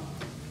God.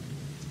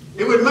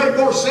 It would make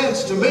more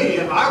sense to me,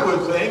 I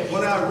would think,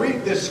 when I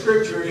read this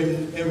scripture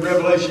in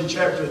Revelation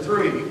chapter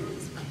 3,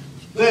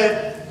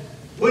 that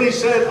when He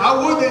said,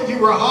 I would that you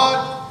were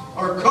hot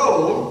or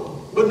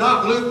cold, but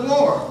not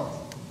lukewarm.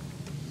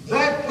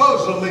 That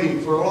puzzled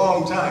me for a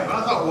long time.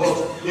 I thought,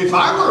 well, if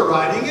I were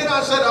writing it,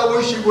 I said, I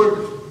wish you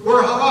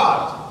were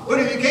hot. But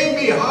if you can't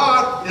be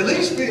hot, at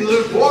least be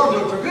lukewarm,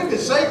 but for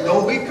goodness sake,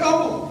 don't be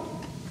cold.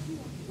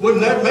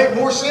 Wouldn't that make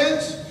more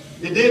sense?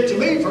 It did to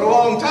me for a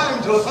long time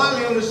until I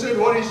finally understood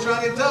what he's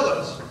trying to tell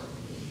us.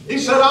 He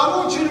said, I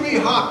want you to be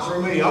hot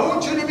for me. I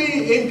want you to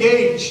be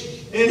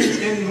engaged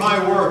in my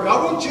work.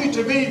 I want you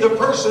to be the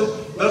person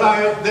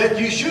that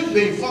you should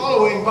be,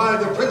 following by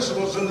the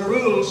principles and the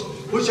rules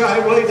which I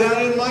have laid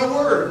down in my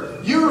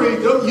word. You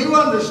read them, you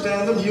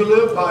understand them, you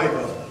live by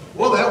them.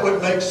 Well, that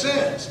would make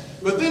sense.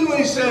 But then when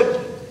he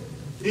said,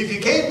 if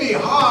you can't be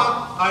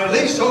hot, I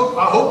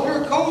hope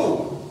you're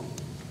cold.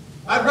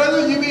 I'd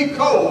rather you be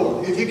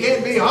cold. If you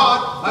can't be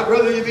hot, I'd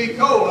rather you be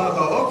cold. And I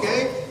thought,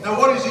 okay, now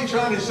what is he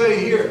trying to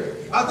say here?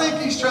 I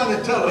think he's trying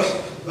to tell us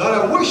that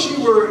I wish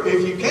you were,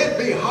 if you can't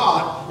be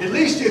hot, at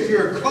least if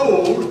you're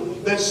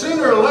cold, that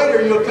sooner or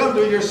later you'll come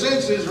to your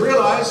senses,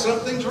 realize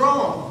something's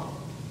wrong.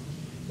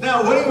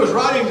 Now, when he was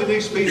writing to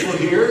these people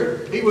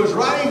here, he was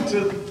writing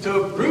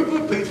to a group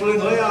of people in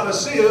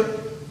Laodicea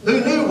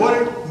who knew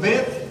what it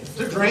meant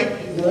to drink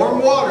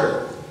warm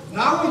water.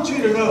 Now, I want you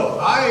to know,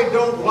 I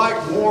don't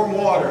like warm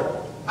water.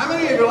 How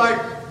many of you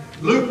like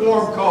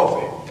lukewarm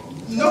coffee?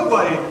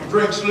 Nobody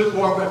drinks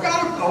lukewarm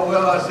coffee. Oh,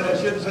 well, I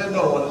shouldn't have said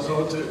no one,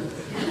 so too.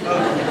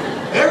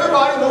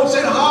 Everybody wants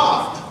it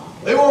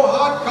hot. They want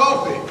hot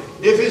coffee.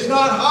 If it's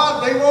not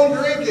hot, they won't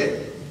drink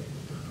it.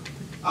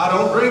 I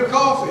don't drink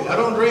coffee. I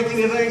don't drink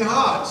anything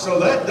hot, so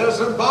that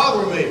doesn't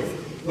bother me.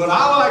 But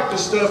I like the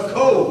stuff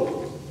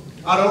cold.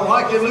 I don't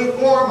like it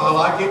lukewarm. I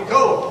like it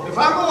cold. If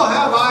I'm going to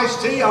have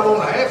iced tea, I want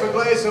a half a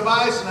glass of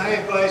ice and a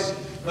half a glass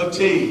of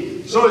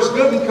tea. So it's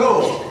good and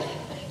cold.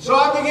 So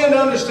I began to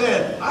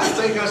understand. I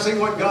think I see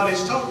what God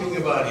is talking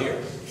about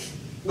here.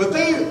 But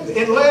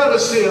in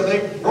Laodicea,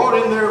 they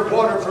brought in their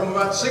water from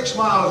about 6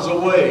 miles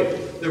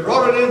away. They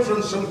brought it in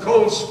from some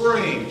cold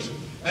springs.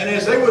 And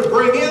as they would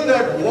bring in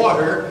that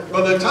water,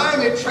 by the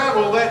time it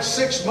traveled that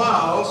 6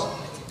 miles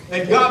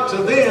and got to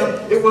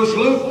them, it was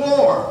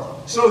lukewarm.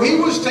 So he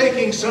was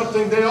taking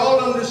something they all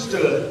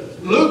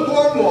understood,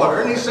 lukewarm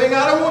water, and he's saying,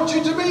 I don't want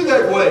you to be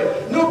that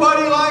way.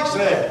 Nobody likes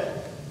that.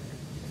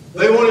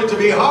 They want it to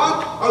be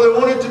hot or they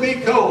want it to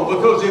be cold,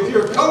 because if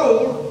you're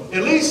cold,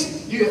 at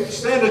least you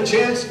stand a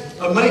chance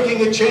of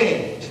making a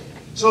change.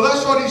 So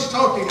that's what he's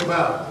talking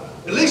about.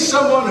 At least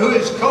someone who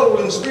is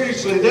cold and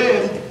spiritually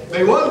dead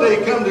may one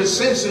day come to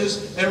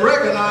senses and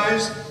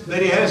recognize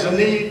that he has a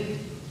need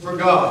for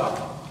God.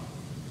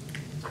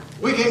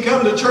 We can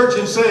come to church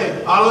and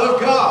say, I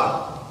love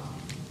God.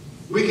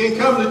 We can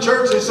come to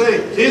church and say,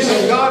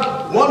 isn't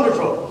God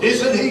wonderful?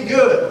 Isn't He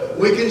good?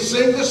 We can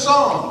sing the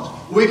songs.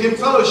 We can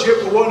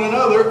fellowship with one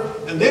another,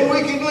 and then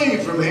we can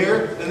leave from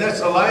here, and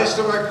that's the last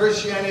of our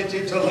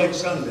Christianity till next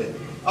Sunday.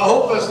 I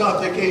hope that's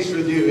not the case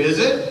with you, is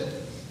it?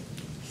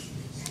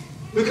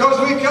 Because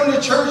we come to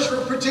church for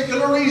a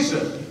particular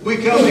reason. We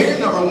come here,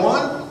 number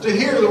one, to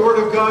hear the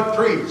Word of God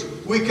preached.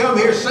 We come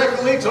here,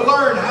 secondly, to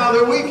learn how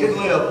that we can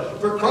live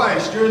for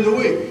Christ during the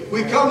week.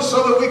 We come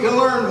so that we can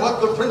learn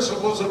what the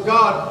principles of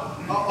God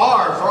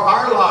are for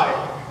our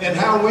life and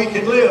how we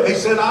can live. He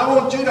said, I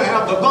want you to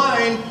have the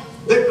mind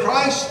that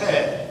Christ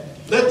had.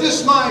 Let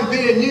this mind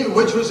be in you,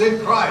 which was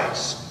in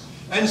Christ.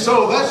 And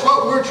so that's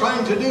what we're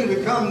trying to do,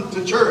 to come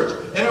to church,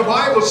 in a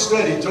Bible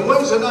study, to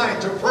Wednesday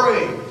night, to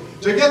pray,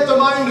 to get the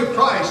mind of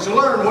Christ, to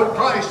learn what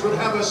Christ would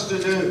have us to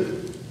do.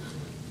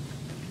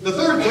 The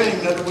third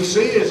thing that we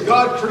see is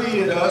God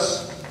created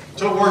us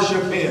to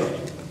worship Him.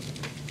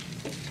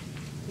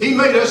 He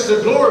made us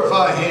to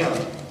glorify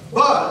Him.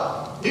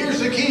 But here's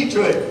the key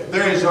to it.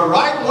 There is a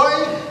right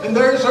way and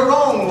there is a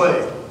wrong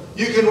way.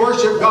 You can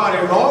worship God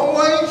in the wrong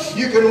way.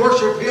 You can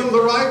worship Him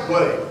the right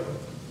way.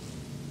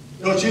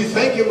 Don't you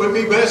think it would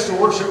be best to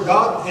worship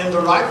God in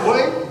the right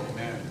way?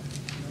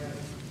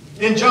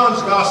 In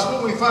John's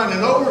Gospel, we find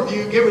an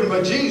overview given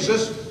by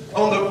Jesus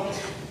on the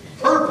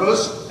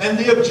purpose and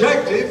the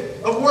objective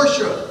of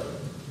worship.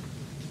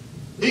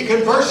 He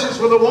converses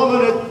with a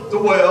woman at the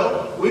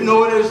well. We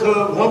know it as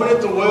the woman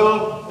at the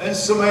well in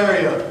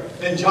Samaria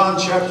in John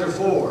chapter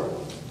 4.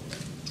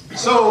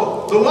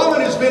 So the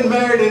woman has been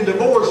married and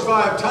divorced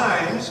 5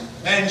 times,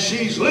 and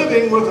she's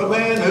living with a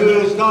man who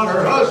is not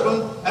her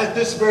husband at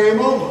this very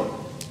moment.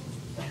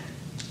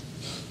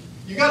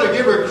 You got to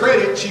give her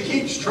credit. She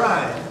keeps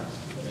trying.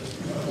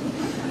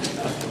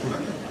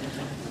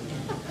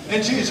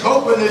 And she's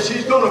hoping that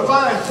she's going to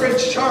find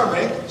Prince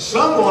Charming,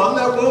 someone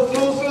that will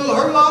fulfill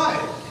her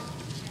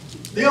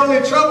life. The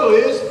only trouble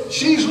is,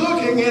 she's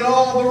looking in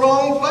all the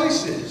wrong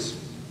places.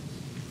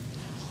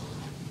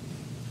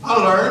 I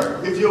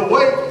learned, if you'll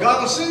wait,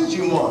 God will send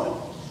you one.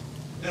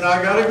 And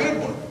I got a good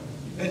one.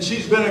 And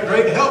she's been a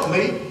great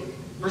helpmate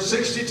for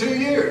 62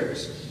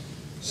 years.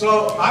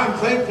 So I'm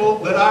thankful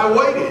that I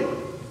waited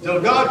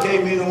till God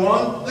gave me the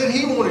one that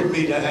He wanted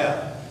me to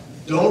have.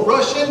 Don't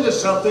rush into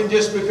something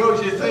just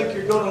because you think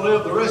you're going to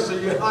live the rest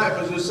of your life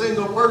as a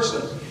single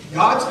person.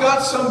 God's got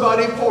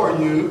somebody for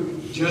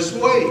you. Just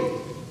wait.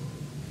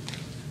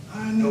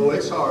 I know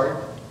it's hard.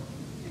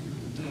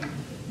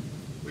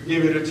 But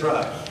give it a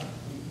try.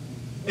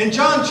 In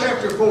John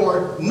chapter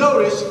 4,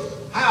 notice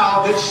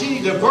how that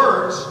she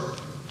diverts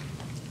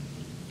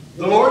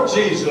the Lord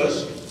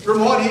Jesus from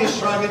what he is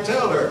trying to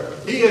tell her.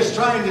 He is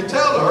trying to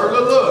tell her,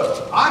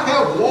 look, I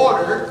have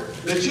water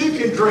that you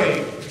can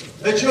drink,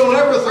 that you'll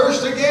never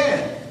thirst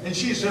again. And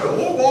she said,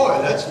 oh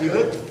boy, that's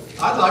good.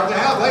 I'd like to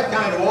have that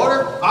kind of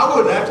water. I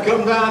wouldn't have to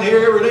come down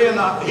here every day in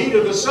the heat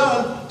of the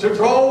sun to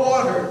draw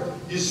water.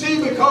 You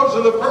see, because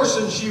of the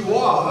person she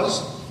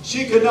was,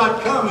 she could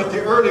not come at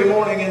the early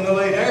morning and the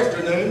late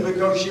afternoon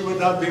because she would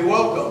not be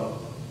welcome.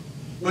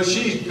 But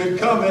she could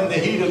come in the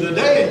heat of the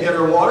day and get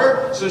her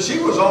water, so she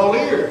was all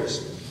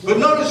ears. But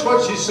notice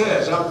what she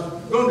says.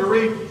 I'm going to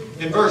read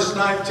in verse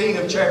 19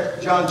 of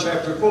John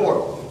chapter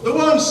 4. The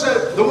woman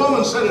said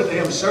unto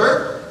him,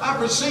 Sir, I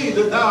perceive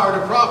that thou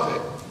art a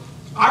prophet.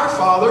 Our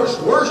fathers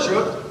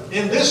worship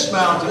in this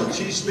mountain,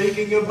 she's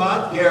speaking of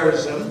Mount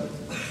Gerizim,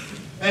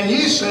 and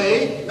ye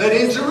say that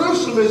in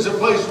Jerusalem is a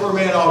place where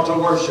men ought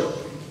to worship.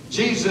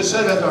 Jesus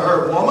said unto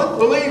her, Woman,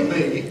 believe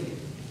me,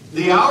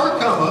 the hour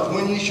cometh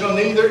when ye shall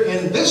neither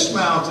in this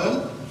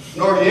mountain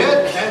nor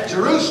yet at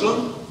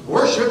Jerusalem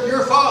worship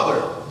your Father.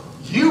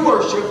 You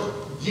worship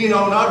ye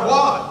know not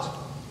what.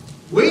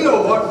 We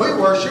know what we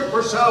worship,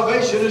 for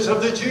salvation is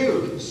of the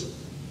Jews.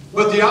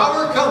 But the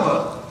hour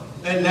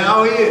cometh, and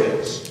now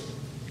is,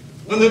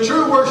 when the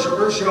true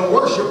worshiper shall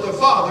worship the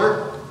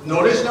Father,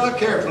 notice not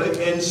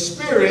carefully, in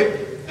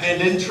spirit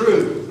and in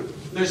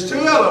truth. There's two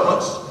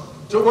elements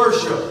to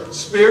worship,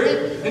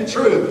 spirit and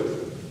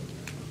truth.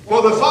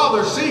 For the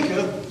Father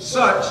seeketh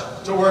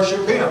such to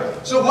worship him.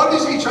 So what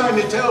is he trying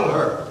to tell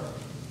her?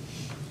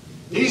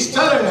 He's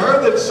telling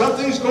her that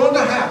something's going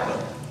to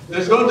happen.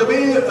 There's going to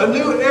be a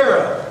new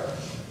era.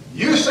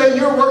 You say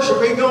you're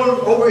worshiping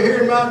over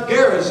here in Mount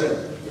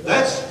Gerizim.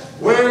 That's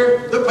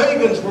where the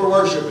pagans were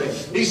worshiping.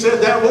 He said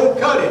that won't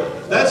cut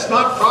it. That's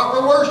not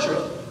proper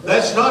worship.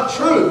 That's not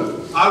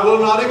true. I will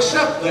not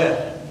accept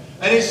that.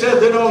 And he said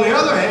that on the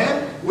other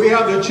hand, we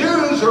have the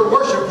Jews who are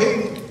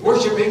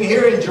worshiping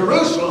here in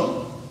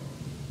Jerusalem.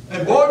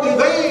 And boy, do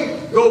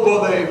they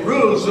go by the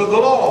rules of the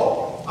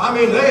law. I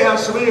mean, they have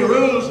so many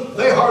rules,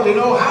 they hardly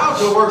know how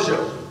to worship.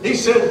 He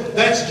said,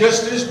 that's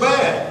just as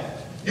bad.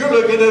 You're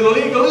looking at a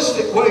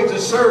legalistic way to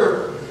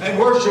serve and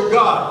worship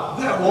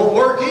God. That won't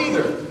work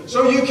either.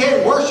 So you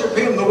can't worship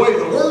him the way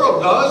the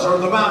world does, or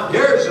the Mount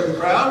Gerizim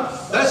crowd.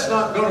 That's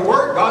not going to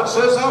work. God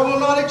says, I will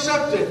not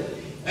accept it.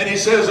 And he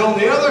says, on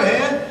the other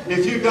hand,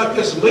 if you've got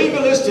this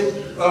legalistic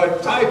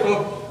type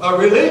of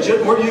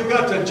religion where you've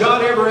got to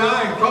jot every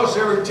I and cross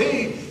every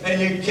T,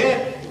 and you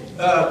can't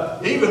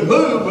even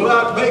move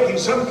without making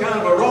some kind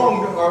of a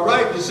wrong or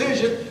right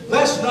decision,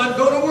 that's not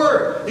going to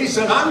work. He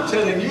said, I'm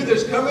telling you,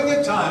 there's coming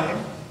a time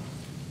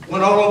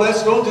when all of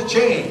that's going to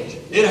change.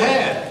 It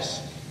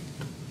has.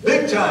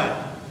 Big time.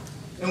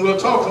 And we'll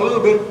talk a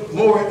little bit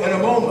more in a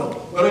moment.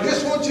 But I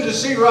just want you to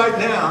see right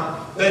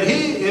now that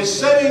he is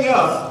setting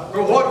up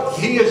for what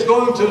he is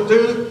going to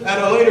do at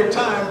a later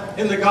time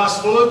in the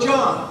Gospel of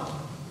John.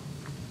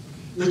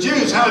 The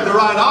Jews had the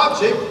right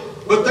object,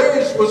 but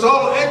theirs was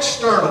all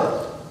external.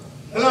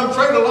 And I'm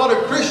afraid a lot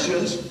of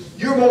Christians,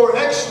 you're more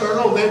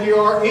external than you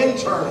are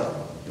internal.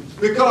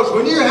 Because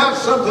when you have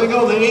something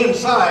on the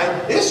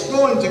inside, it's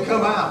going to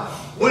come out.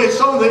 When it's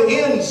on the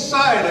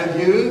inside of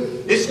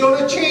you, it's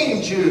going to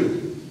change you.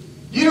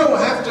 You don't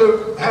have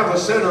to have a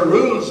set of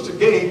rules to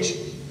gauge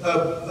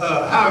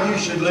how you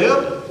should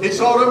live. It's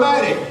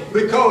automatic,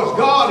 because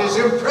God is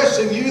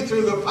impressing you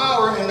through the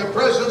power and the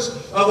presence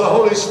of the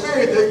Holy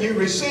Spirit that you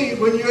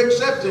received when you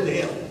accepted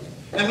him.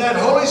 And that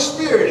Holy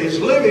Spirit is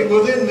living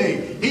within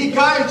me. He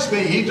guides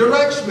me. He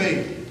directs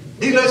me.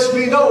 He lets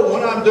me know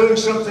when I'm doing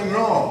something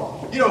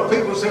wrong. You know,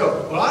 people say,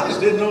 well, I just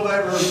didn't know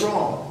that was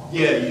wrong.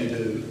 Yeah, you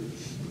do.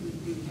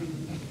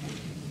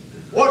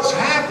 What's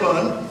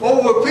happened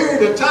over a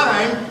period of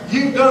time,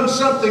 you've done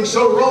something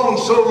so wrong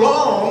so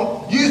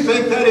long, you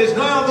think that is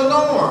now the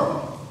norm.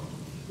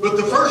 But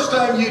the first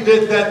time you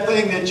did that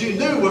thing that you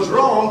knew was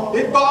wrong,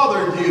 it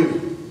bothered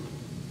you.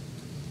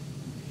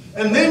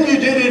 And then you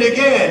did it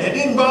again. It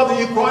didn't bother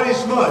you quite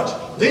as much.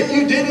 Then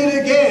you did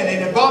it again,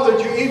 and it bothered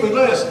you even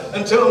less,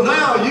 until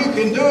now you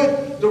can do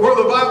it to where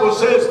the Bible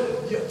says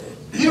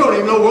you don't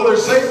even know whether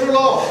it's saved or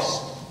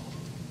lost.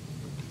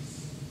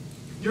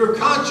 Your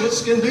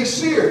conscience can be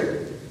seared.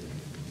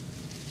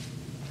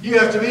 You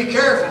have to be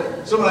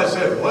careful. Somebody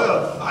said,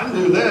 well, I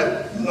knew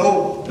that.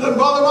 No, doesn't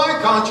bother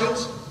my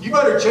conscience. You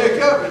better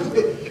check up.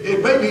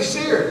 It may be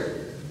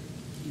seared.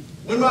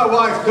 When my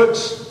wife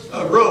cooks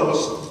a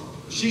roast,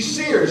 she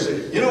sears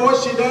it. You know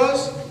what she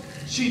does?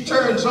 She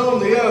turns on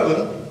the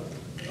oven,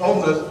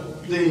 on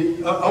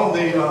the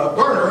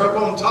burner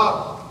up on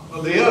top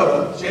of the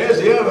oven. She has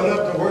the oven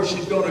up to where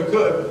she's going to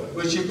cook,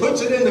 but she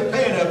puts it in the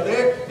pan up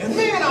there, and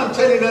man, I'm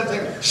telling you that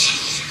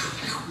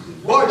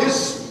thing, boy,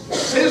 just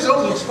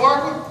sizzles and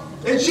sparkles,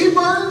 and she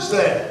burns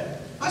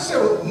that. I said,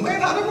 well,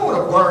 man, I don't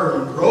want to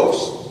burn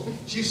roast.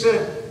 She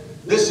said,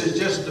 this is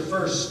just the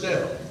first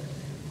step.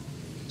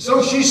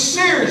 So she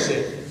sears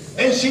it.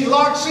 and she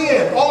locks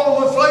in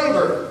all of the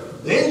flavor.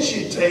 Then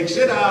she takes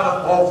it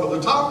off of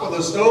the top of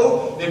the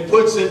stove and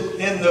puts it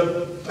in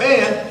the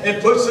pan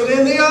and puts it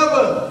in the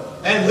oven.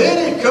 And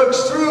then it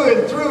cooks through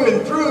and through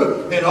and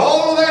through. And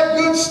all of that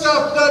good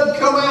stuff doesn't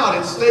come out.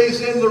 It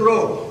stays in the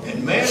roll.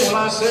 And man, when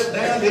I sit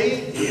down to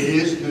eat, it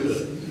is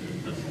good.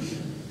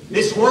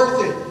 It's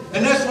worth it.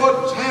 And that's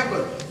what's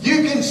happened.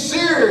 You can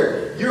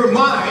sear your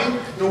mind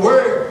to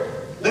where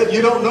that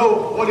you don't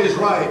know what is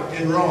right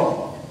and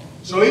wrong.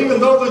 So even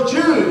though the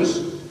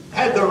Jews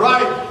had the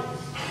right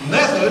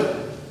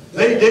method,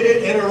 they did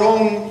it in a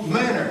wrong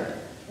manner.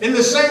 In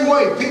the same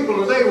way,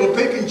 people today will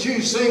pick and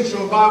choose things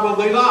from the Bible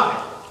they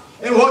like.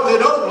 And what they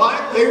don't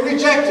like, they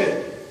reject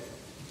it.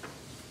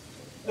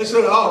 They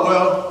said, oh,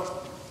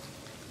 well,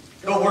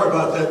 don't worry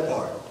about that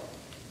part.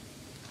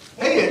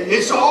 Hey,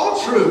 it's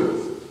all truth.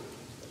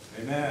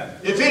 Amen.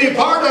 If any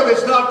part of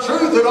it's not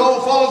truth, it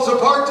all falls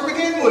apart to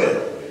begin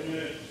with.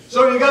 Amen.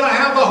 So you've got to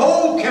have the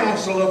whole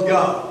counsel of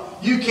God.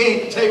 You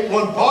can't take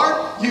one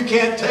part, you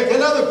can't take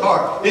another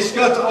part. It's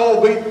got to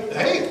all be,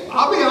 hey,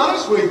 I'll be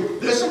honest with you,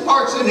 there's some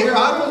parts in here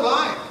I don't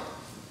like.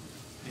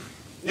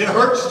 It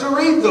hurts to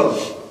read them.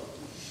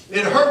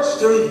 It hurts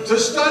to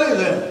study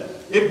them.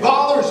 It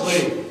bothers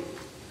me.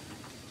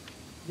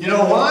 You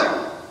know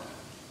why?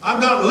 I'm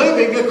not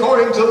living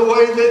according to the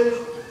way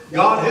that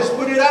God has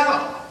put it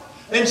out.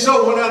 And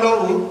so when I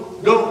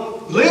don't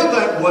live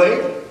that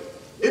way,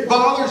 it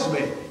bothers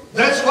me.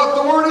 That's what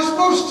the Word is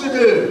supposed to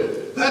do.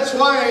 That's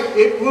why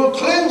it will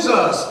cleanse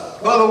us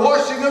by the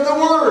washing of the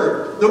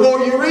Word. The more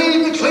you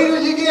read, the cleaner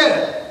you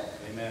get.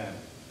 Amen.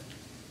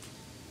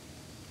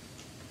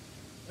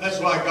 That's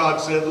why God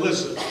said,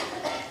 listen,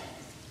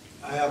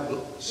 I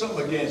have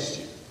something against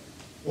you.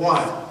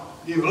 Why?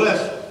 You've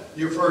left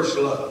your first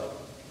love.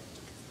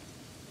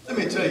 Let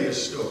me tell you a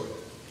story.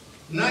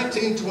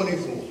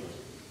 1924,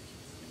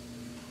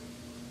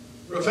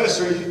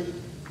 Professor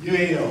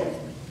Ueno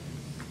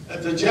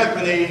at the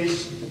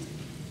Japanese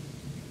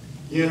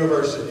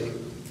University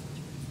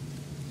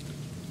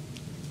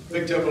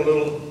picked up a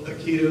little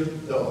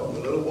Akita dog, a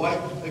little white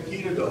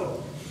Akita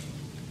dog.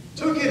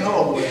 Took it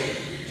home with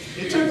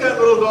him. He took that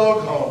little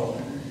dog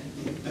home,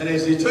 and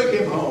as he took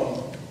him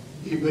home,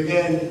 he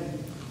began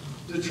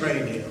to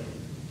train him.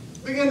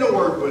 Began to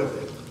work with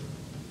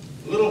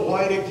him. Little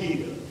white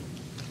Akita.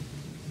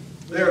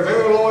 They're a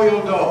very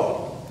loyal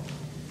dog.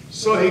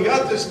 So he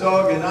got this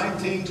dog in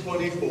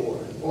 1924.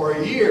 For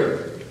a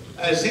year,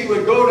 as he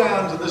would go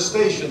down to the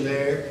station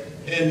there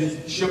in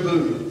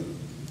Shibuya,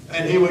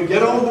 and he would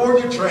get on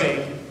board the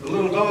train, the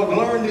little dog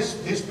learned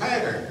his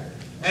pattern.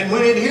 And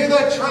when he'd hear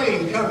that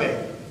train coming,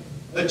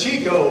 the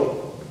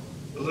Chico,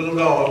 the little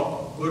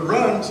dog, would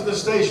run to the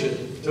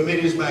station to meet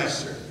his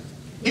master.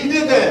 He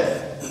did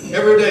that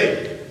every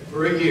day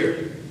for a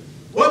year.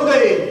 One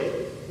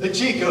day, the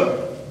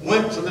Chico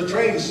went to the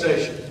train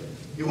station.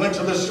 He went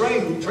to the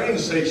train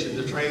station.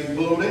 The train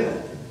pulled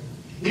in.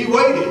 He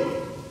waited,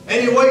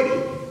 and he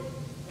waited,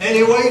 and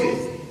he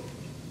waited.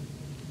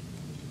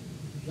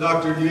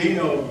 Dr.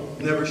 Ueno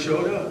never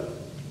showed up.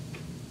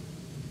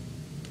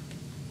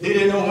 He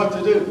didn't know what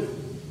to do.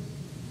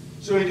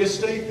 So he just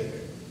stayed there.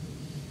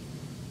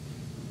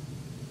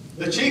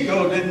 The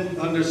Chico didn't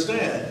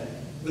understand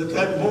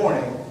that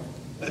morning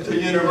at the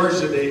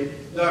university,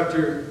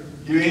 Dr.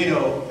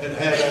 Ueno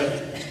had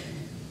a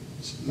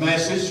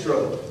massive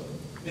stroke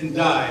and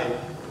died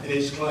in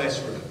his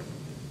classroom.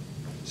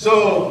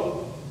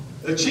 So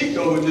the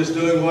Chico was just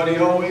doing what he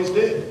always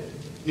did.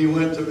 He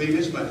went to meet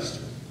his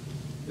master.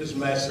 His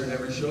master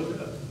never showed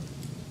up.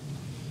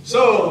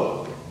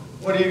 So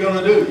what are you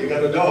going to do? You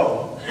got a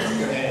dog in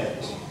your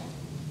hands.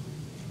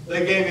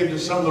 They gave him to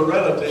some of the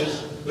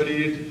relatives, but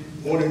he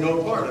wanted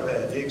no part of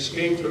that. He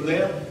escaped from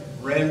them,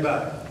 ran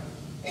back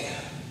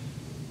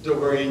to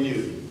where he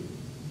knew.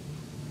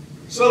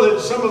 So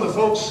that some of the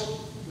folks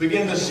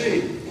began to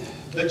see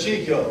the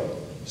Chico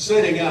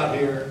sitting out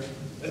here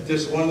at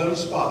this one little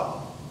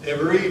spot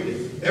every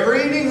evening.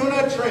 Every evening when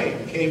that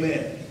train came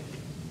in,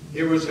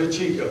 here was the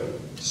Chico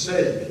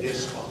sitting at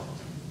his spot.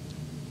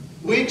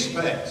 Weeks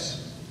passed.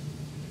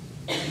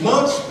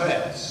 Months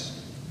passed.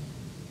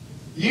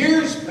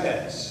 Years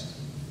passed.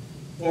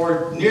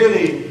 For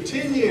nearly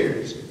 10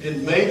 years,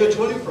 in May the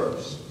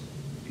 21st,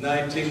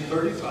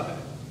 1935,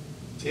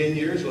 10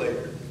 years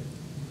later,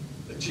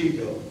 the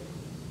Chico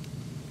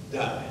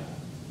died.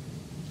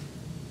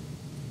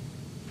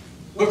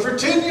 But for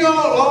 10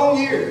 long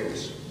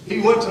years, he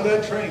went to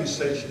that train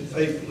station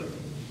faithfully.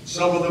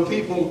 Some of the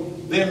people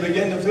then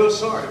began to feel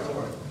sorry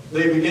for him.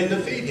 They began to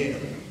feed him.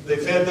 They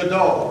fed the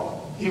dog.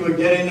 He would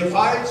get into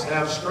fights,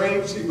 have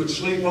scrapes. He would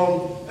sleep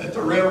at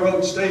the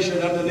railroad station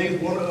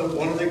underneath one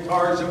of the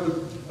cars that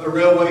was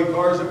railway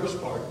cars that was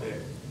parked there.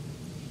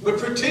 But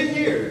for 10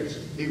 years,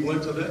 he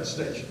went to that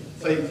station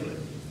faithfully.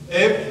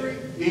 Every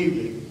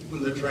evening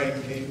when the train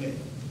came in.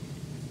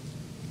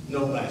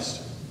 No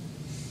master.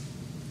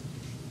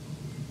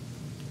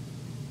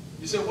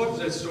 You said, what does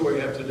that story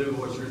have to do with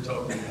what you're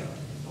talking about?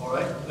 All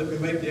right, let me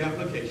make the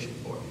application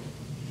for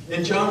you.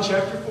 In John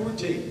chapter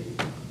 14,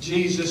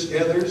 Jesus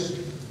gathers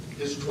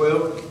his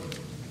 12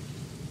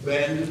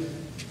 band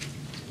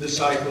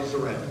disciples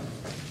around.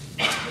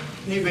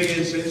 He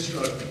begins to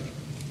instruct them.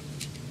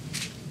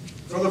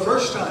 For the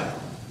first time,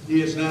 he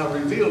has now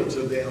revealed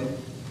to them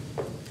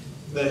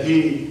that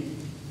he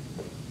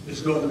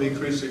is going to be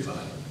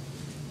crucified.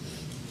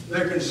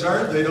 They're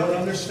concerned, they don't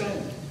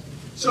understand it.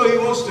 So he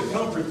wants to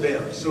comfort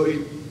them. So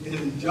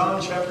in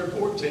John chapter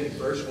 14,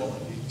 verse 1,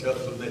 he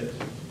tells them this.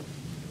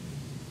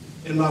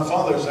 In my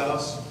Father's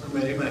house are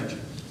many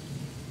mansions.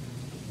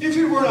 If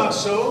it were not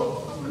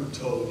so, I would have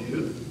told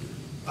you.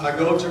 I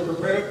go to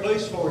prepare a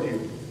place for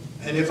you.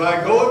 And if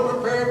I go and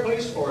prepare a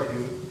place for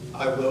you,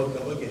 I will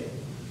come again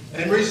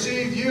and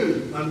receive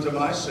you unto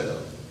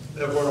myself,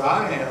 that where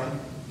I am,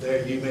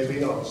 there ye may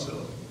be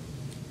also.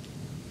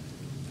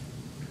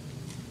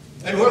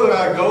 And whither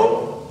I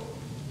go,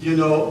 you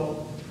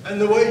know, and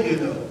the way you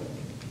know.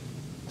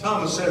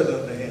 Thomas said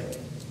unto him,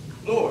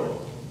 Lord,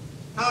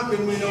 how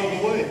can we know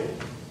the way?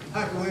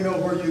 How can we know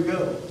where you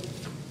go?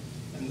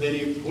 And then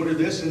he quoted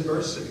this in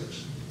verse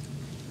 6.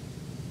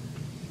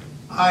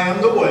 I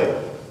am the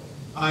way,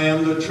 I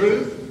am the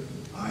truth,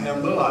 I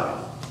am the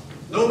life.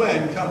 No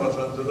man cometh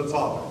unto the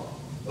Father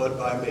but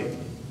by me.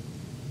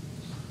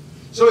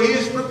 So he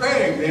is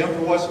preparing them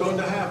for what's going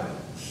to happen.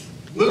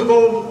 Move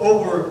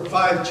over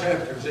 5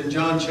 chapters in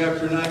John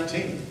chapter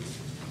 19.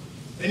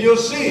 And you'll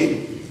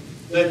see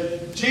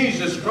that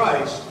Jesus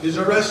Christ is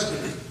arrested.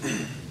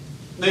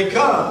 They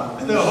come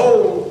and they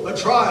hold a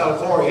trial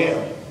for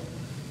him,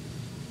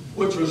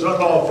 which was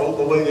unlawful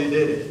the way they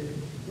did it.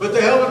 But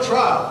they held a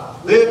trial.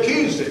 They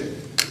accused him.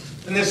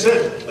 And they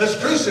said, let's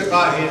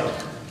crucify him.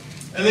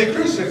 And they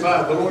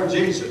crucified the Lord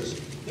Jesus.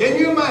 Can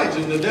you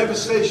imagine the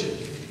devastation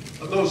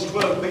of those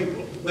 12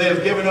 people? They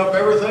have given up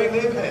everything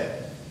they've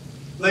had.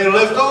 They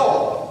left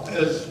all,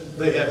 as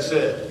they had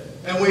said,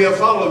 and we have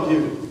followed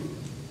you.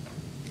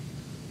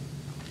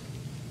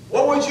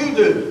 What would you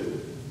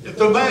do if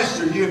the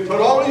master you had put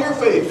all of your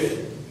faith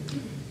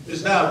in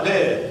is now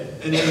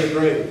dead and in the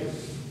grave?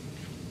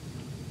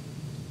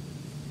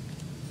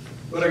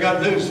 But I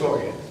got news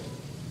for you.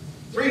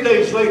 3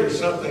 days later,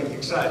 something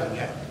exciting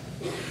happened.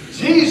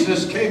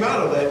 Jesus came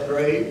out of that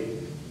grave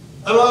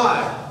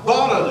alive,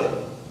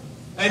 bodily,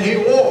 and he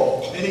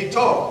walked and he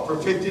talked for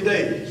 50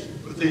 days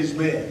with these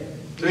men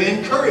to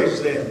encourage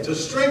them, to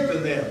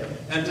strengthen them,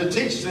 and to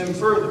teach them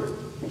further.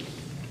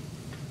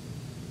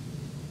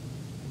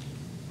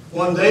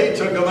 One day he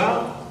took them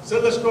out,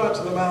 said, let's go out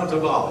to the Mount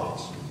of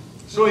Olives.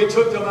 So he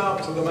took them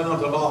out to the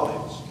Mount of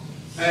Olives.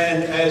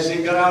 And as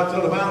he got out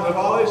to the Mount of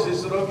Olives, he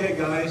said, okay,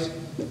 guys,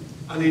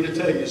 I need to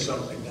tell you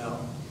something now.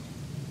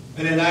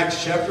 And in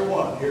Acts chapter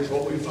 1, here's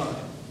what we find.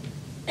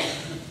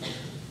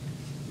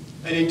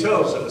 And he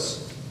tells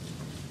us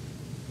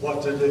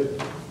what to do.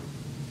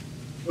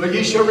 But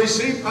ye shall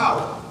receive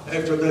power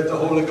after that the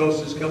Holy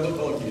Ghost has come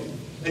upon you.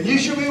 And ye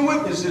shall be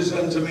witnesses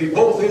unto me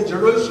both in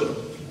Jerusalem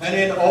and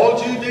in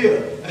all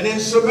Judea and in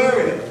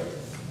Samaria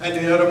and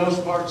the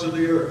uttermost parts of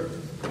the earth.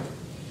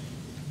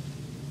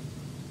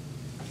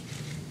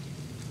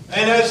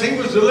 And as he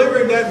was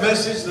delivering that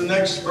message, the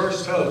next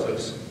verse tells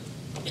us,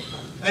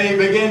 and he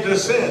began to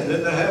ascend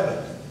into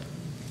heaven.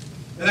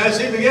 And as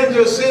he began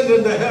to ascend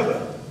into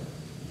heaven,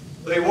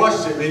 they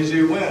watched him as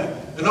he went.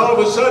 And all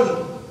of a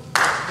sudden, a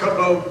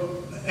couple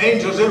of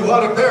angels in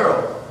white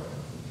apparel.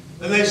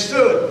 And they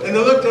stood and they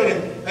looked at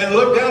him and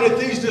looked down at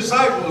these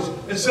disciples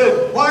and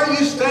said, why are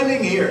you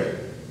standing here?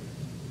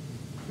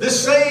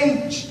 This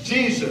same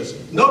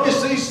Jesus.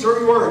 Notice these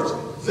 3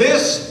 words.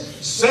 This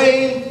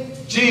same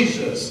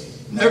Jesus.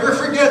 Never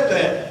forget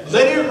that.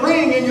 Let it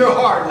ring in your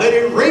heart. Let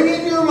it ring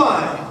in your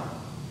mind.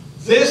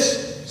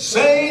 This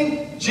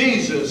same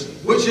Jesus,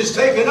 which is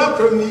taken up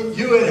from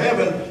you in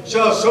heaven,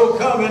 shall so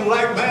come in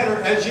like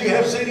manner as ye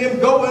have seen him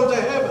go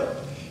into heaven.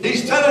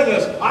 He's telling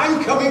us,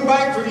 I'm coming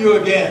back for you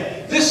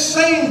again. This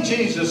same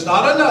Jesus,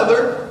 not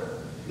another,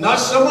 not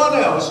someone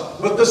else,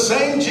 but the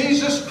same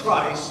Jesus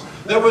Christ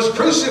that was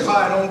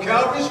crucified on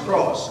Calvary's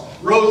cross,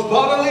 rose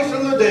bodily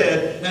from the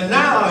dead, and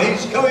now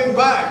he's coming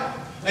back.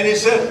 And he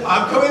said,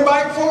 I'm coming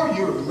back for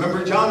you.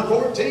 Remember John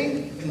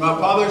 14? In my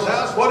Father's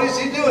house, what is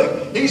he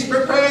doing? He's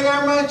preparing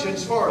our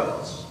mansions for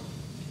us.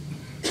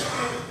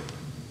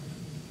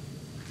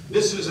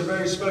 This is a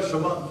very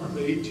special month for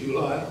me,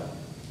 July.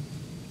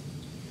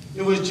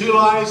 It was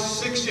July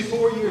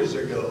 64 years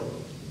ago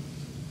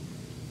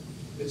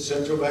at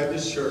Central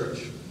Baptist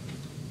Church,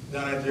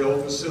 down at the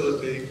old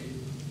facility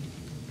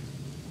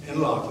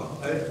in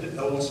Lachlan.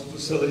 The old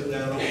facility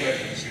down on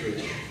Beacon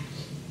Street.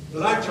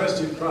 But I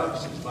trusted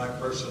Christ as my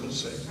personal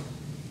Savior.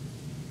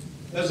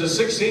 As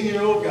a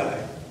 16-year-old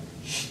guy,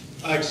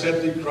 I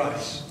accepted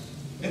Christ.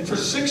 And for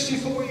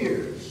 64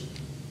 years,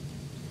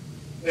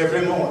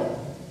 every morning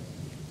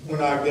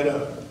when I get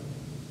up,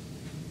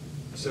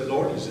 I said,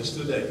 Lord, is this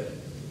the day?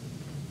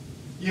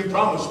 You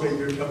promised me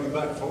you're coming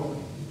back for me.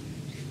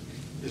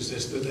 Is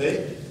this the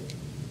day?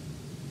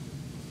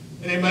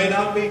 And it may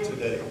not be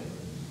today.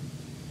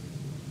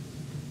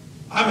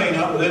 I may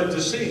not live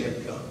to see him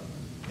come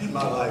in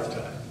my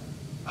lifetime.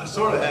 I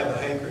sort of have a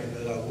hankering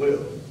that I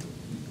will.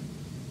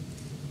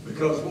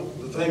 Because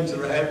the things that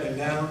are happening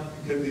now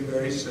could be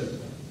very soon.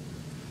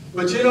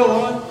 But you know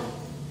what?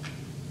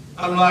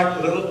 I'm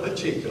like little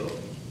Pachinko.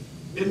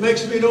 It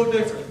makes me no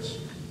difference.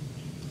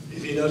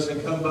 If he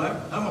doesn't come back,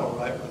 I'm all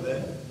right with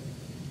that.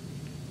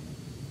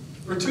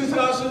 For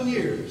 2,000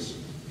 years,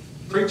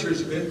 preachers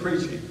have been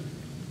preaching.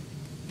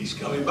 He's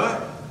coming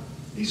back.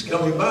 He's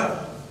coming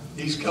back.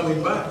 He's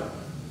coming back.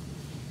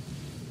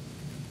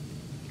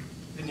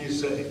 And you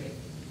say,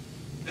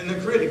 and the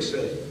critics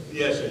say, he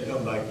hasn't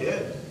come back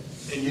yet.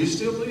 And you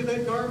still believe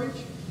that garbage?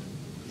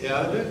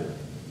 Yeah, I do.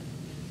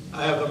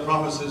 I have the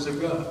promises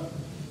of God.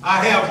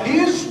 I have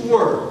His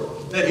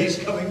word that He's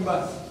coming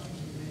back.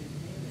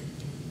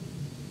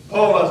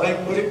 Paul, I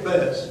think, put it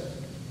best.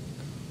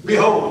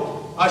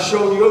 Behold, I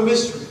show you a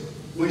mystery.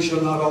 We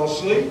shall not all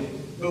sleep,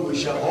 but we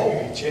shall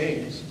all be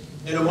changed.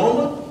 In a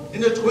moment,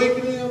 in the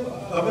twinkling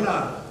of an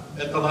eye,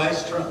 at the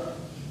last trumpet.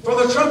 For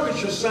the trumpet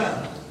shall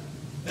sound,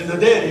 and the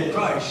dead in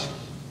Christ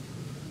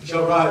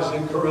shall rise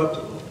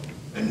incorruptible,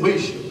 and we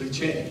shall be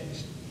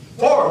changed.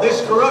 For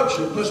this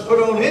corruption must put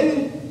on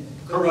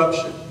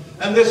incorruption,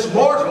 and this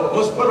mortal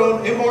must put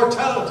on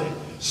immortality.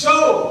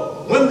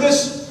 So, when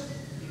this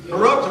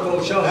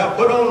corruptible shall have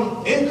put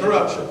on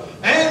incorruption,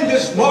 and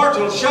this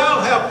mortal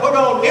shall have put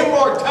on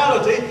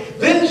immortality,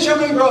 then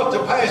shall be brought to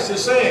pass the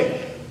saying,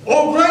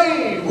 O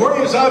grave,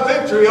 where is thy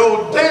victory?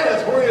 O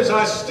death, where is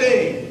thy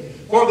sting?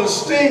 For the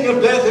sting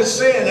of death is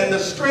sin, and the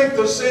strength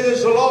of sin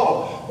is the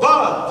law.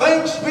 But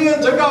thanks be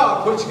unto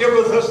God, which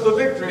giveth us the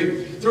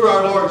victory through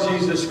our Lord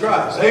Jesus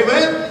Christ.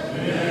 Amen?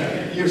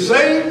 Amen. You're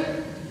saved?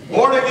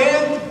 Born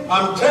again?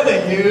 I'm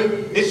telling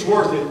you, it's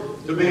worth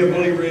it to be a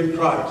believer in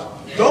Christ.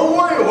 Don't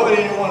worry what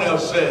anyone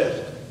else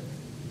says.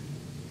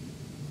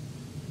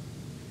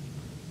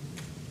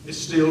 It's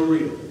still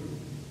real.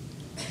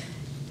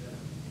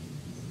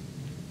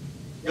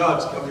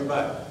 God's coming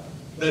back.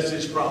 That's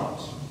His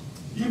promise.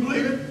 You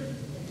believe it?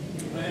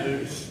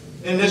 Amen.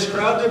 In this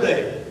crowd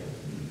today,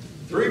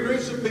 3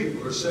 groups of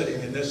people are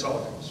sitting in this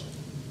audience.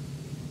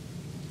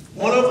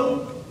 One of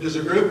them is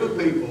a group of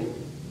people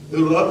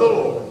who love the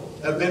Lord,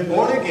 have been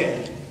born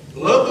again,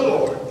 love the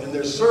Lord, and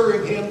they're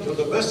serving Him to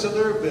the best of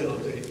their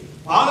ability,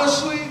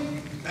 honestly,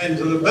 and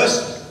to the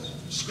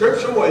best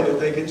scriptural way that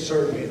they can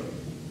serve Him.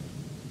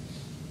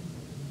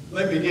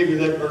 Let me give you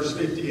that verse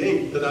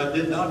 58 that I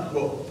did not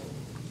quote.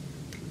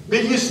 Be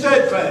ye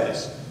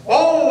steadfast,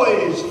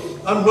 always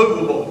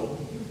unmovable,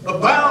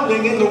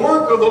 abounding in the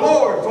work of the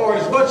Lord, for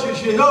as much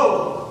as you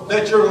know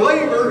that your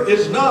labor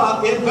is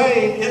not in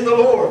vain in the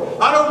Lord.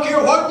 I don't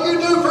care what you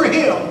do for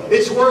Him,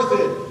 it's worth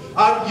it.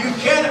 You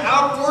can't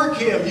outwork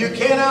Him. You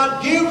can't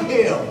outgive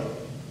Him.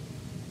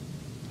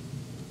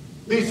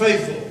 Be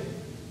faithful.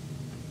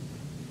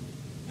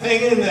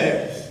 Hang in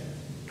there.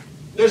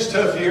 There's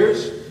tough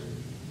years.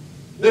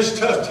 There's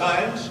tough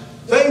times.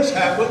 Things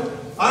happen.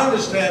 I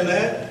understand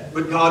that.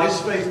 But God is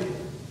faithful.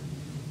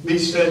 Be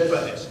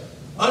steadfast.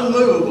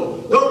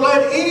 Unmovable. Don't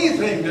let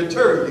anything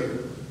deter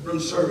you from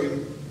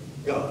serving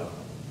God.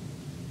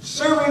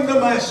 Serving the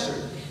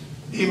Master.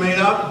 He may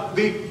not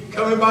be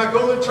coming back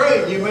on the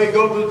train. You may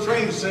go to the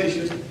train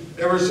station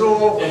ever so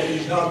often.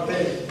 He's not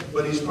there.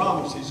 But He's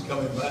promised He's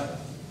coming back.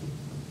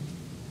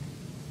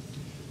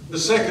 The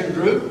second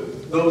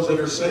group, those that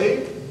are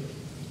saved,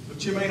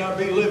 but you may not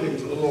be living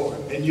for the Lord.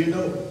 And you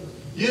know it.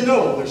 You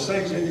know there's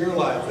things in your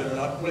life that are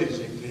not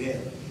pleasing to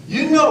Him.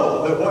 You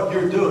know that what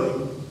you're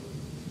doing,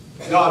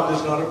 God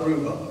does not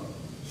approve of.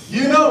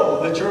 You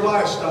know that your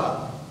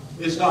lifestyle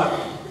is not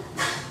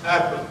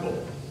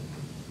applicable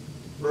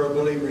for a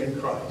believer in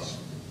Christ.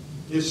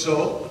 If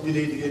so, you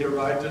need to get it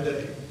right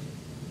today.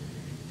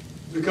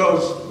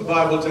 Because the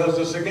Bible tells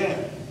us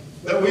again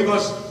that we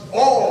must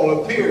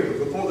all appear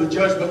before the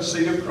judgment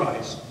seat of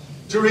Christ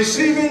to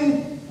receive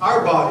in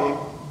our body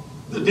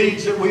the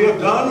deeds that we have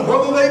done,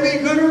 whether they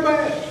be good or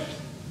bad.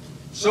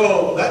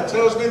 So that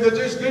tells me that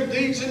there's good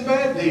deeds and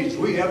bad deeds.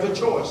 We have the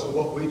choice of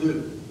what we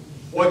do.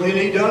 What you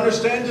need to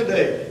understand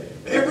today,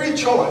 every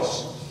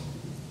choice,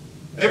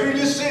 every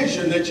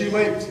decision that you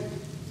make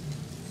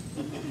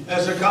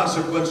has a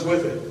consequence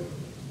with it.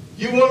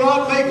 You will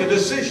not make a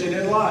decision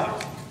in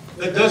life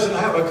that doesn't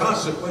have a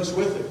consequence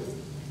with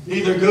it,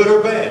 either good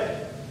or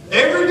bad.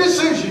 Every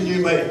decision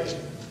you make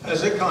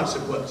has a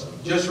consequence.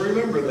 Just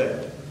remember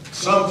that.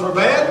 Some for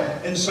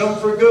bad and some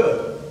for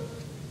good.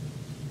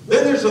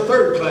 Then there's a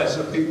third class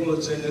of people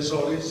that's in this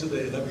audience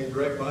today. Let me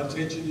direct my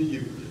attention to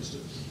you for just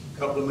a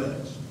couple of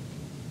minutes.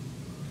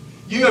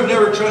 You have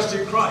never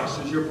trusted Christ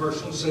as your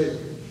personal Savior.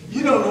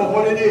 You don't know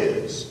what it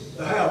is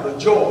to have the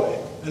joy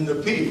and the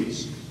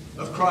peace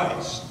of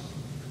Christ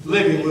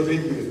living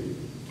within you.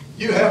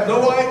 You have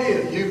no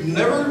idea. You've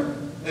never,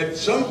 at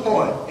some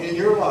point in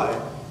your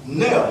life,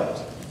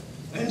 knelt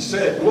and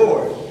said,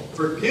 Lord,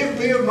 forgive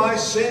me of my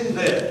sin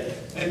debt.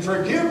 And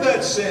forgive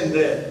that sin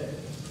debt.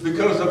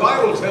 Because the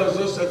Bible tells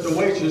us that the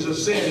wages of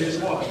sin is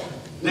what?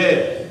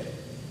 Death.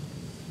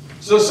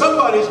 So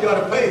somebody's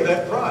got to pay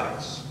that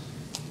price.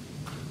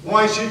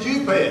 Why should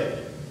you pay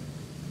it?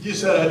 You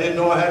said, I didn't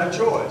know I had a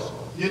choice.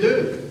 You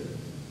do.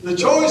 The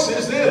choice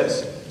is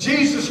this.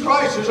 Jesus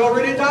Christ has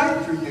already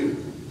died for you.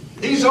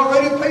 He's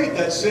already paid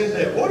that sin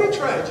debt. What a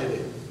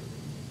tragedy.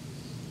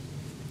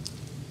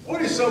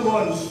 What if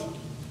someone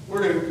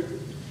were to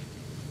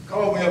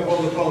call me up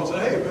on the phone and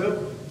say, hey,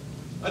 Bill,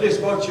 I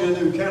just bought you a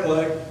new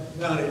Cadillac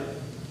down at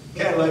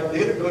Cadillac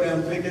dealer, go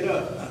down and pick it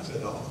up. I said,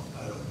 oh,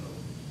 I don't know.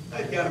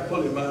 That guy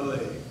pulling my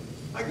leg.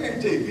 I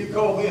guarantee if you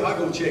call me, I'll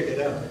go check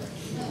it out.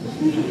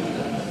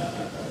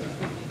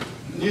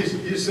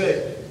 You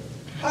say,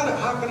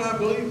 how can I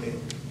believe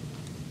him?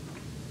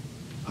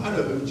 I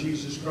know who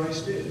Jesus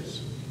Christ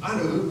is. I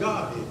know who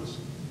God is.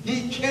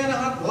 He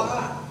cannot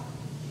lie.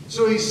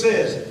 So he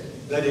says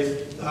that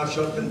if thou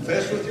shalt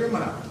confess with your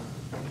mouth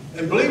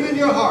and believe in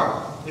your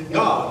heart that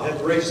God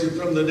hath raised him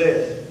from the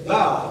dead,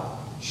 thou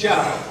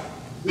shalt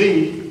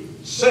be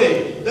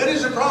saved. That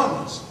is a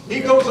promise. He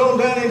goes on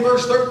down in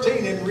verse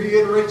 13 and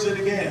reiterates it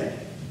again.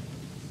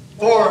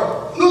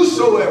 For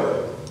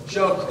whosoever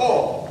shall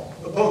call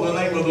upon the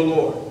name of the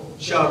Lord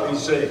shall be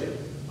saved.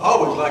 I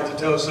always like to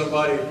tell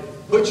somebody,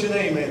 put your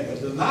name in.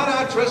 But the night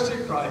I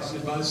trusted Christ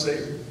as my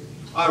Savior,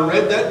 I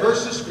read that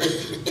verse of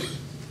Scripture.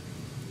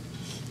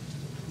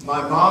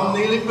 My mom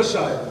kneeling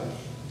beside me,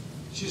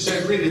 she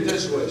said, read it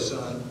this way,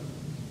 son,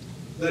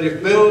 that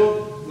if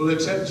Bill will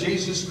accept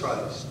Jesus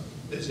Christ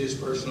as his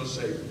personal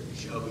Savior, he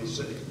shall be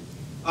saved.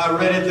 I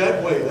read it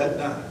that way that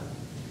night,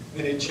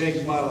 and it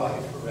changed my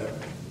life forever.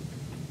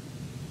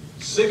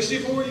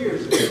 64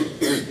 years ago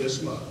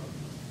this month,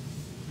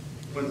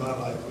 when my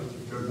life was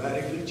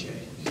dramatically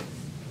changed.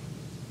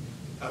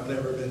 I've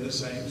never been the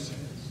same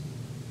since.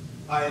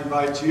 I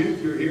invite you,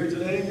 if you're here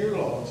today and you're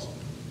lost,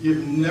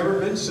 you've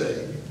never been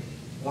saved,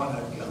 why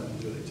not come and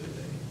do it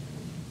today?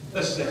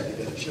 Let's stand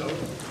together, shall we?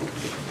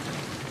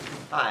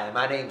 Hi,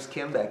 my name's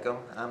Kim Beckham.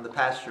 I'm the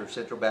pastor of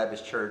Central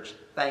Baptist Church.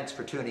 Thanks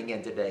for tuning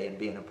in today and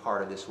being a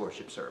part of this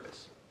worship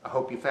service. I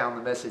hope you found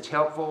the message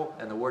helpful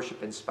and the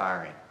worship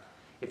inspiring.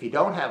 If you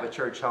don't have a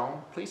church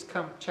home, please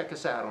come check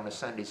us out on a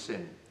Sunday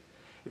soon.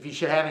 If you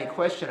should have any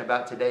question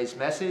about today's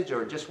message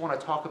or just want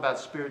to talk about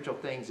spiritual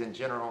things in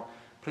general,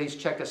 please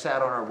check us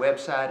out on our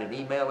website and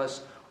email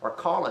us or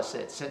call us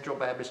at Central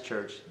Baptist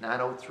Church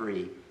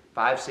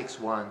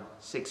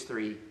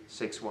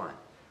 903-561-6361.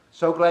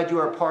 So glad you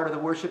are a part of the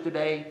worship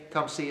today.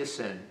 Come see us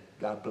soon.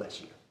 God bless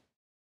you.